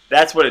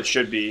 that's what it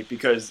should be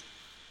because –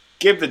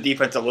 give the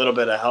defense a little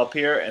bit of help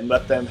here and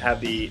let them have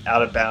the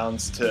out of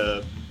bounds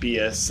to be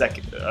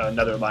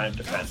another line of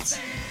defense.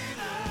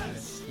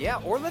 Yeah,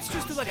 or let's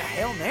just do like a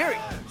Hail Mary.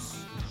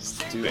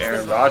 Just do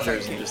Aaron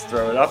Rodgers and just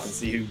throw it up and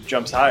see who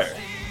jumps higher.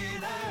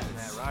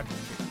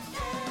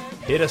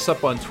 Hit us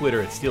up on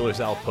Twitter at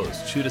Steelers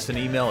Outpost. Shoot us an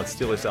email at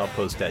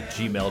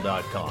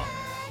SteelersOutpost@gmail.com.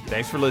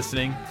 Thanks for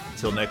listening.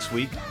 Until next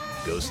week,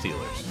 go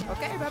Steelers.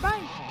 Okay, bye-bye.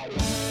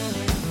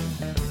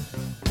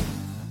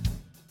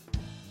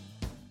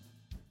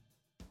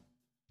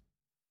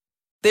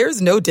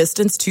 There's no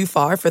distance too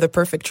far for the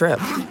perfect trip.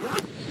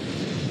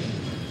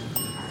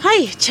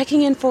 Hi,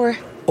 checking in for...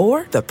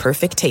 Or the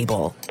perfect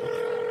table.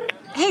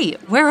 Hey,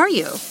 where are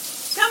you?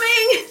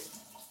 Coming!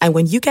 And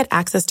when you get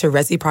access to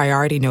Resi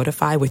Priority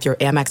Notify with your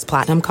Amex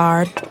Platinum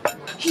card...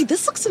 Hey,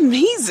 this looks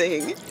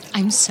amazing.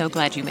 I'm so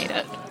glad you made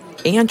it.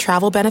 And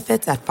travel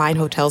benefits at fine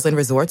hotels and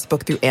resorts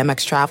booked through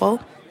Amex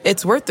Travel,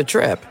 it's worth the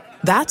trip.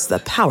 That's the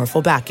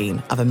powerful backing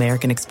of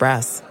American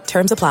Express.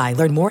 Terms apply.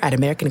 Learn more at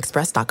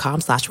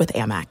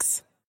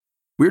americanexpress.com/withAmex.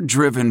 We're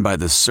driven by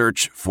the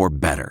search for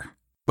better.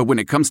 But when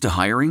it comes to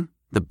hiring,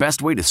 the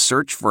best way to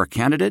search for a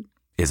candidate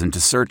isn't to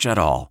search at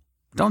all.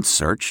 Don't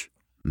search.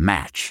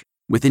 Match.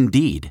 With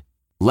Indeed.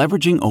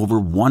 Leveraging over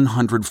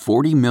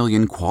 140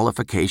 million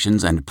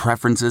qualifications and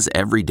preferences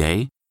every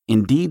day,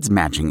 Indeed's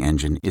matching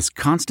engine is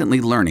constantly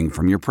learning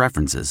from your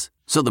preferences.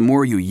 So the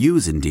more you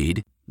use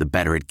Indeed, the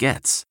better it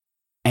gets.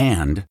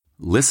 And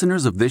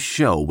listeners of this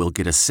show will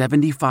get a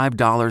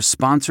 $75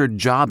 sponsored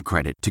job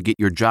credit to get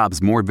your jobs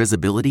more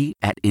visibility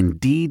at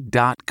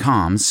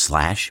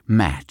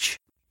Indeed.com/match.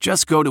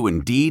 Just go to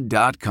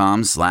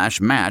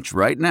Indeed.com/match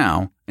right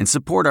now and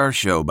support our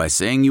show by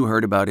saying you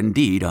heard about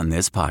Indeed on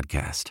this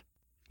podcast.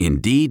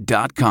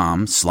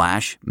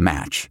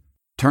 Indeed.com/match.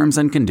 Terms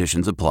and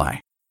conditions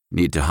apply.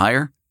 Need to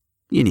hire?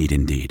 You need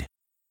Indeed.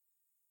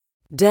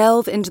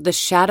 Delve into the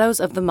shadows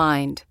of the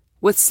mind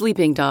with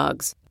Sleeping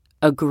Dogs,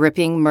 a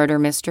gripping murder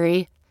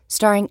mystery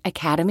starring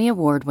Academy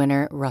Award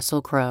winner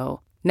Russell Crowe.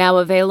 Now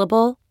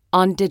available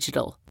on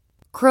digital.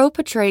 Crowe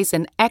portrays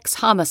an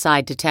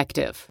ex-homicide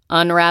detective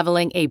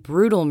unraveling a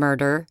brutal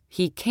murder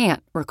he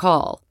can't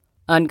recall.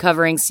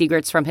 Uncovering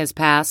secrets from his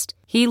past,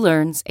 he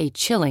learns a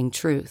chilling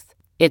truth.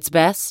 It's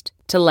best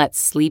to let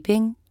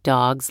sleeping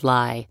dogs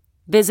lie.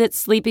 Visit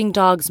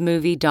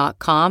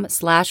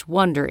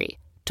sleepingdogsmovie.com/Wondery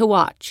to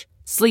watch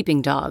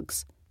Sleeping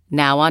Dogs,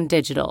 now on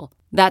digital.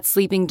 That's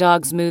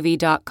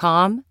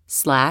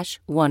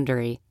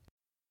sleepingdogsmovie.com/Wondery.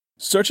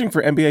 Searching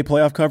for NBA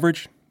playoff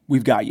coverage?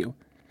 We've got you.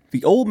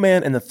 The Old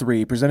Man and the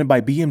Three, presented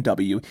by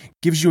BMW,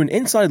 gives you an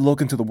inside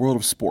look into the world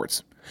of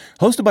sports.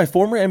 Hosted by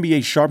former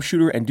NBA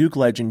sharpshooter and Duke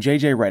legend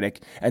J.J. Redick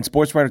and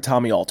sports writer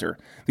Tommy Alter,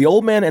 The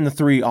Old Man and the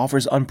Three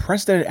offers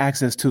unprecedented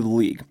access to the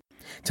league.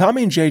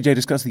 Tommy and J.J.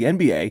 discuss the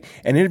NBA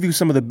and interview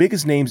some of the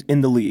biggest names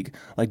in the league,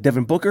 like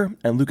Devin Booker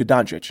and Luka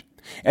Doncic.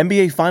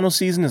 NBA final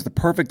season is the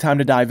perfect time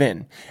to dive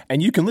in,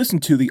 and you can listen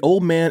to The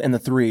Old Man and the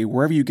Three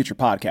wherever you get your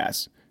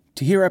podcasts.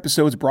 To hear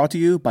episodes brought to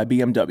you by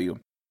BMW.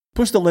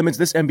 Push the limits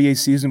this NBA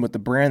season with the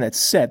brand that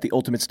set the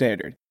ultimate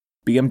standard.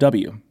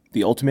 BMW,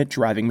 the ultimate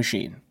driving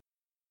machine.